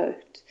in the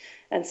quote,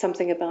 and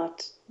something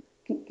about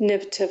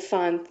never to have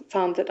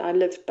found that I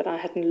lived, but I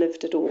hadn't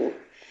lived at all,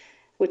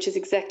 which is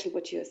exactly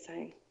what you're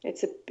saying.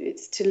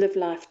 It's to live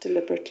life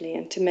deliberately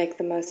and to make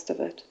the most of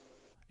it.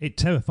 It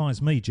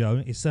terrifies me,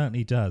 Joe. It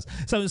certainly does.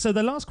 So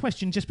the last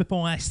question, just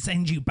before I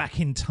send you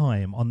back in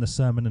time on the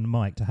Sermon and the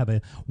Mic to have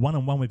a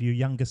one-on-one with your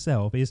younger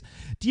self, is: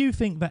 do you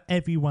think that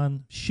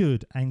everyone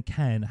should and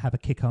can have a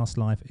kick-ass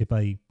life if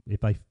they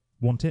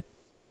want it?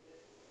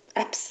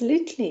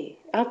 Absolutely.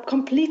 I'm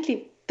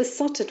completely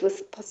besotted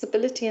with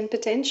possibility and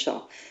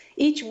potential.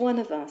 Each one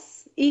of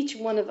us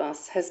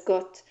has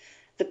got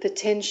the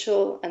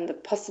potential and the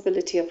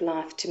possibility of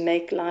life to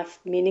make life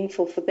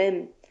meaningful for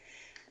them,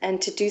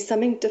 and to do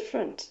something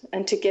different,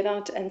 and to get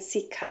out and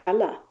see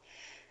color.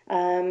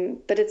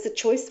 But it's a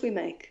choice we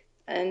make,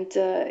 and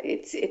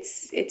it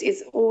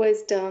is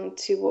always down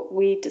to what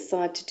we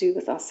decide to do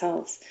with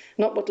ourselves,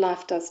 not what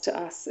life does to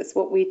us. It's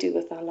what we do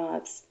with our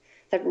lives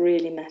that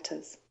really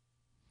matters.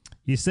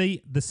 You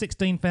see, the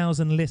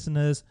 16,000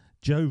 listeners,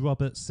 Joe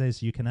Roberts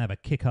says you can have a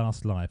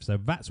kick-ass life. So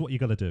that's what you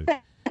got to do.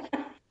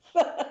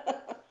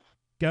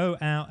 Go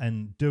out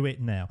and do it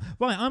now.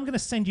 Right, I'm going to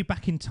send you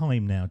back in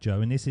time now,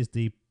 Joe, and this is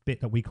the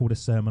bit that we call a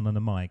Sermon on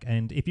the Mic.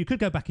 And if you could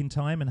go back in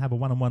time and have a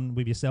one-on-one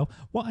with yourself,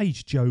 what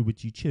age Joe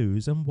would you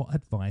choose and what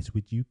advice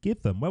would you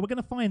give them? Well, we're going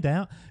to find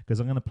out, because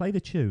I'm going to play the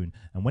tune,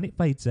 and when it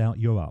fades out,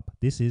 you're up.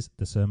 This is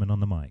the Sermon on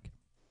the Mic.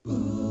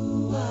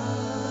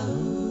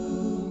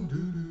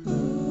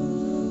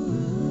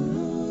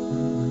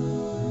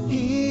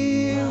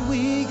 Here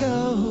we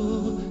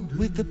go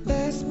with the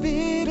best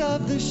bit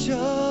of the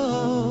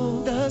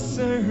show, the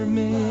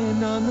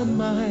Sermon on the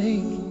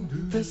Mic,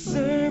 the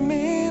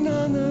Sermon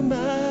on the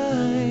Mic.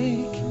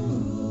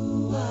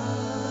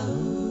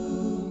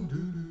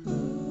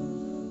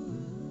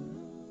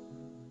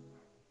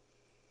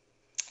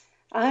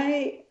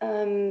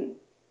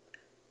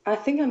 I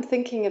think I'm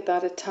thinking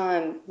about a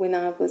time when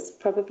I was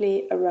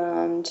probably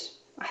around,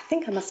 I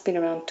think I must have been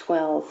around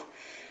 12,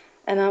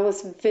 and I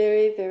was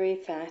very, very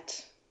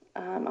fat.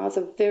 I was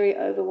a very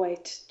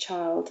overweight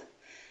child,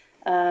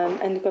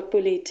 and got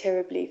bullied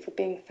terribly for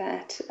being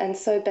fat, and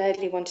so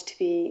badly wanted to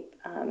be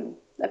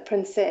a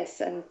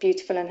princess and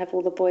beautiful and have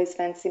all the boys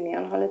fancy me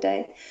on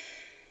holiday.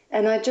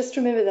 And I just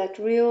remember that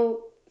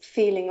real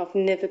feeling of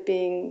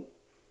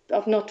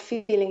not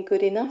feeling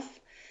good enough,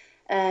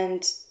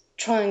 and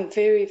trying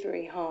very,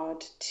 very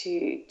hard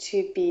to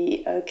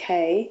be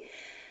okay.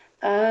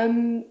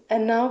 And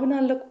now when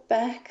I look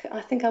back,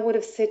 I think I would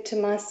have said to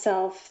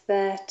myself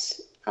that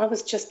I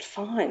was just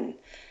fine.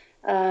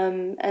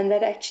 And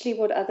that actually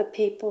what other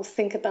people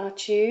think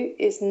about you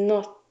is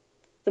not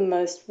the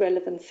most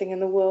relevant thing in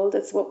the world.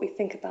 It's what we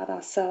think about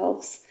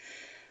ourselves.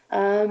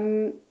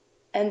 And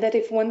that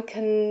if one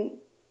can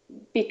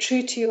be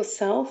true to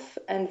yourself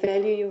and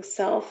value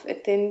yourself,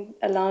 it then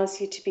allows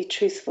you to be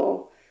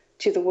truthful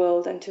to the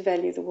world and to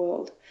value the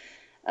world.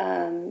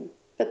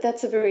 But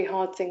that's a very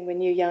hard thing when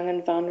you're young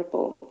and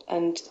vulnerable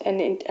and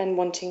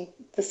wanting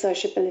the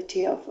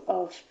sociability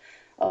of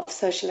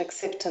social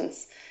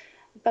acceptance.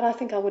 But I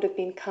think I would have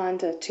been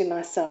kinder to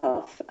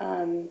myself,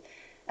 and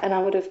I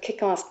would have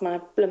kick-assed my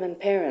bloomin'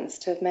 parents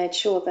to have made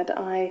sure that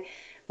I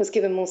was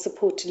given more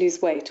support to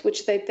lose weight,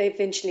 which they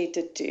eventually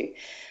did do.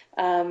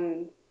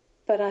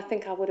 But I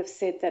think I would have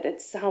said that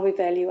it's how we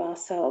value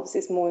ourselves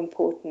is more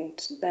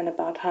important than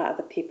about how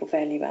other people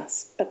value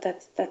us. But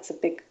that's a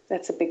big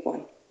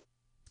one.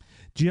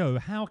 Jo,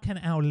 how can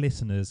our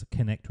listeners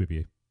connect with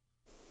you?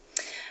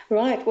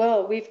 Right.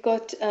 Well, we've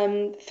got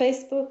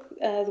Facebook,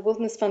 the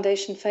Wilderness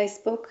Foundation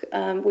Facebook.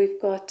 We've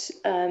got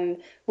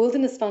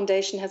Wilderness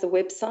Foundation has a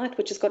website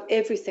which has got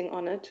everything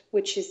on it,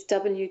 which is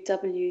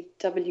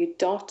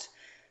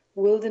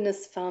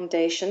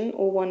www.wildernessfoundation,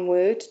 or one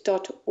word,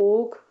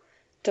 .org.uk.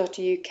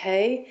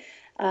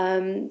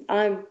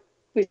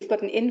 We've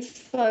got an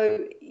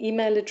info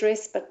email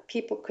address, but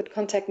people could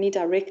contact me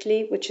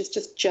directly, which is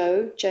just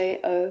Jo,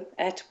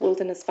 at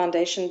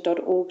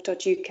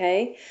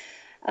wildernessfoundation.org.uk.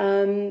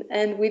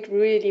 And we'd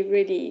really,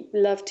 really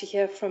love to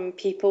hear from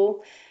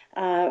people.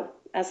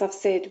 As I've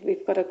said,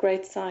 we've got a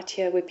great site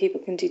here where people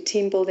can do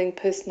team building,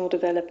 personal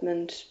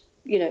development,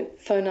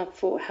 phone up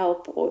for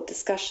help or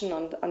discussion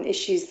on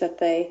issues that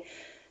they're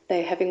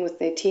having with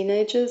their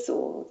teenagers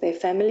or their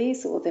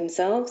families or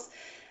themselves.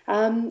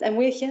 And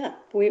we're here.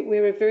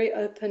 We're a very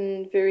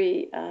open,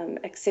 very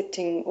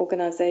accepting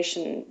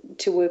organisation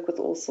to work with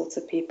all sorts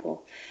of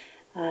people.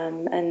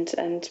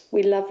 And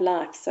we love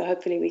life, so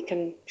hopefully we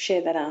can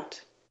share that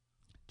out.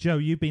 Jo,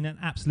 you've been an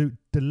absolute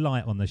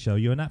delight on the show.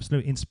 You're an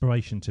absolute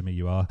inspiration to me,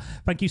 you are.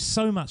 Thank you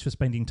so much for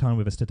spending time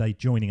with us today,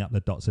 joining up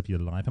the dots of your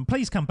life. And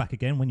please come back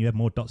again when you have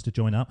more dots to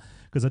join up,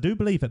 because I do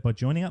believe that by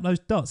joining up those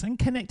dots and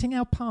connecting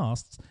our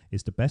pasts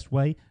is the best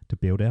way to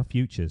build our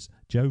futures.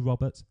 Jo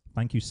Roberts,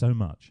 thank you so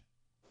much.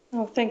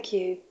 Oh, thank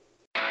you.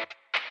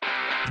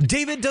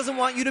 David doesn't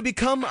want you to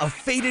become a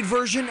faded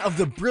version of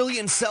the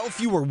brilliant self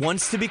you were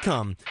once to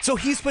become. So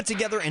he's put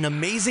together an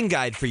amazing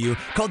guide for you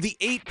called the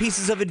 8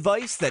 Pieces of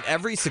Advice that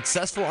every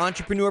successful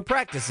entrepreneur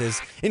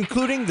practices,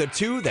 including the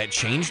 2 that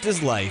changed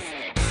his life.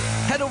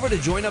 Head over to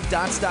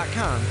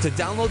joinupdots.com to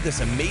download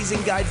this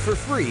amazing guide for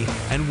free,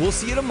 and we'll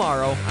see you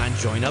tomorrow on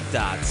Join Up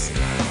Dots.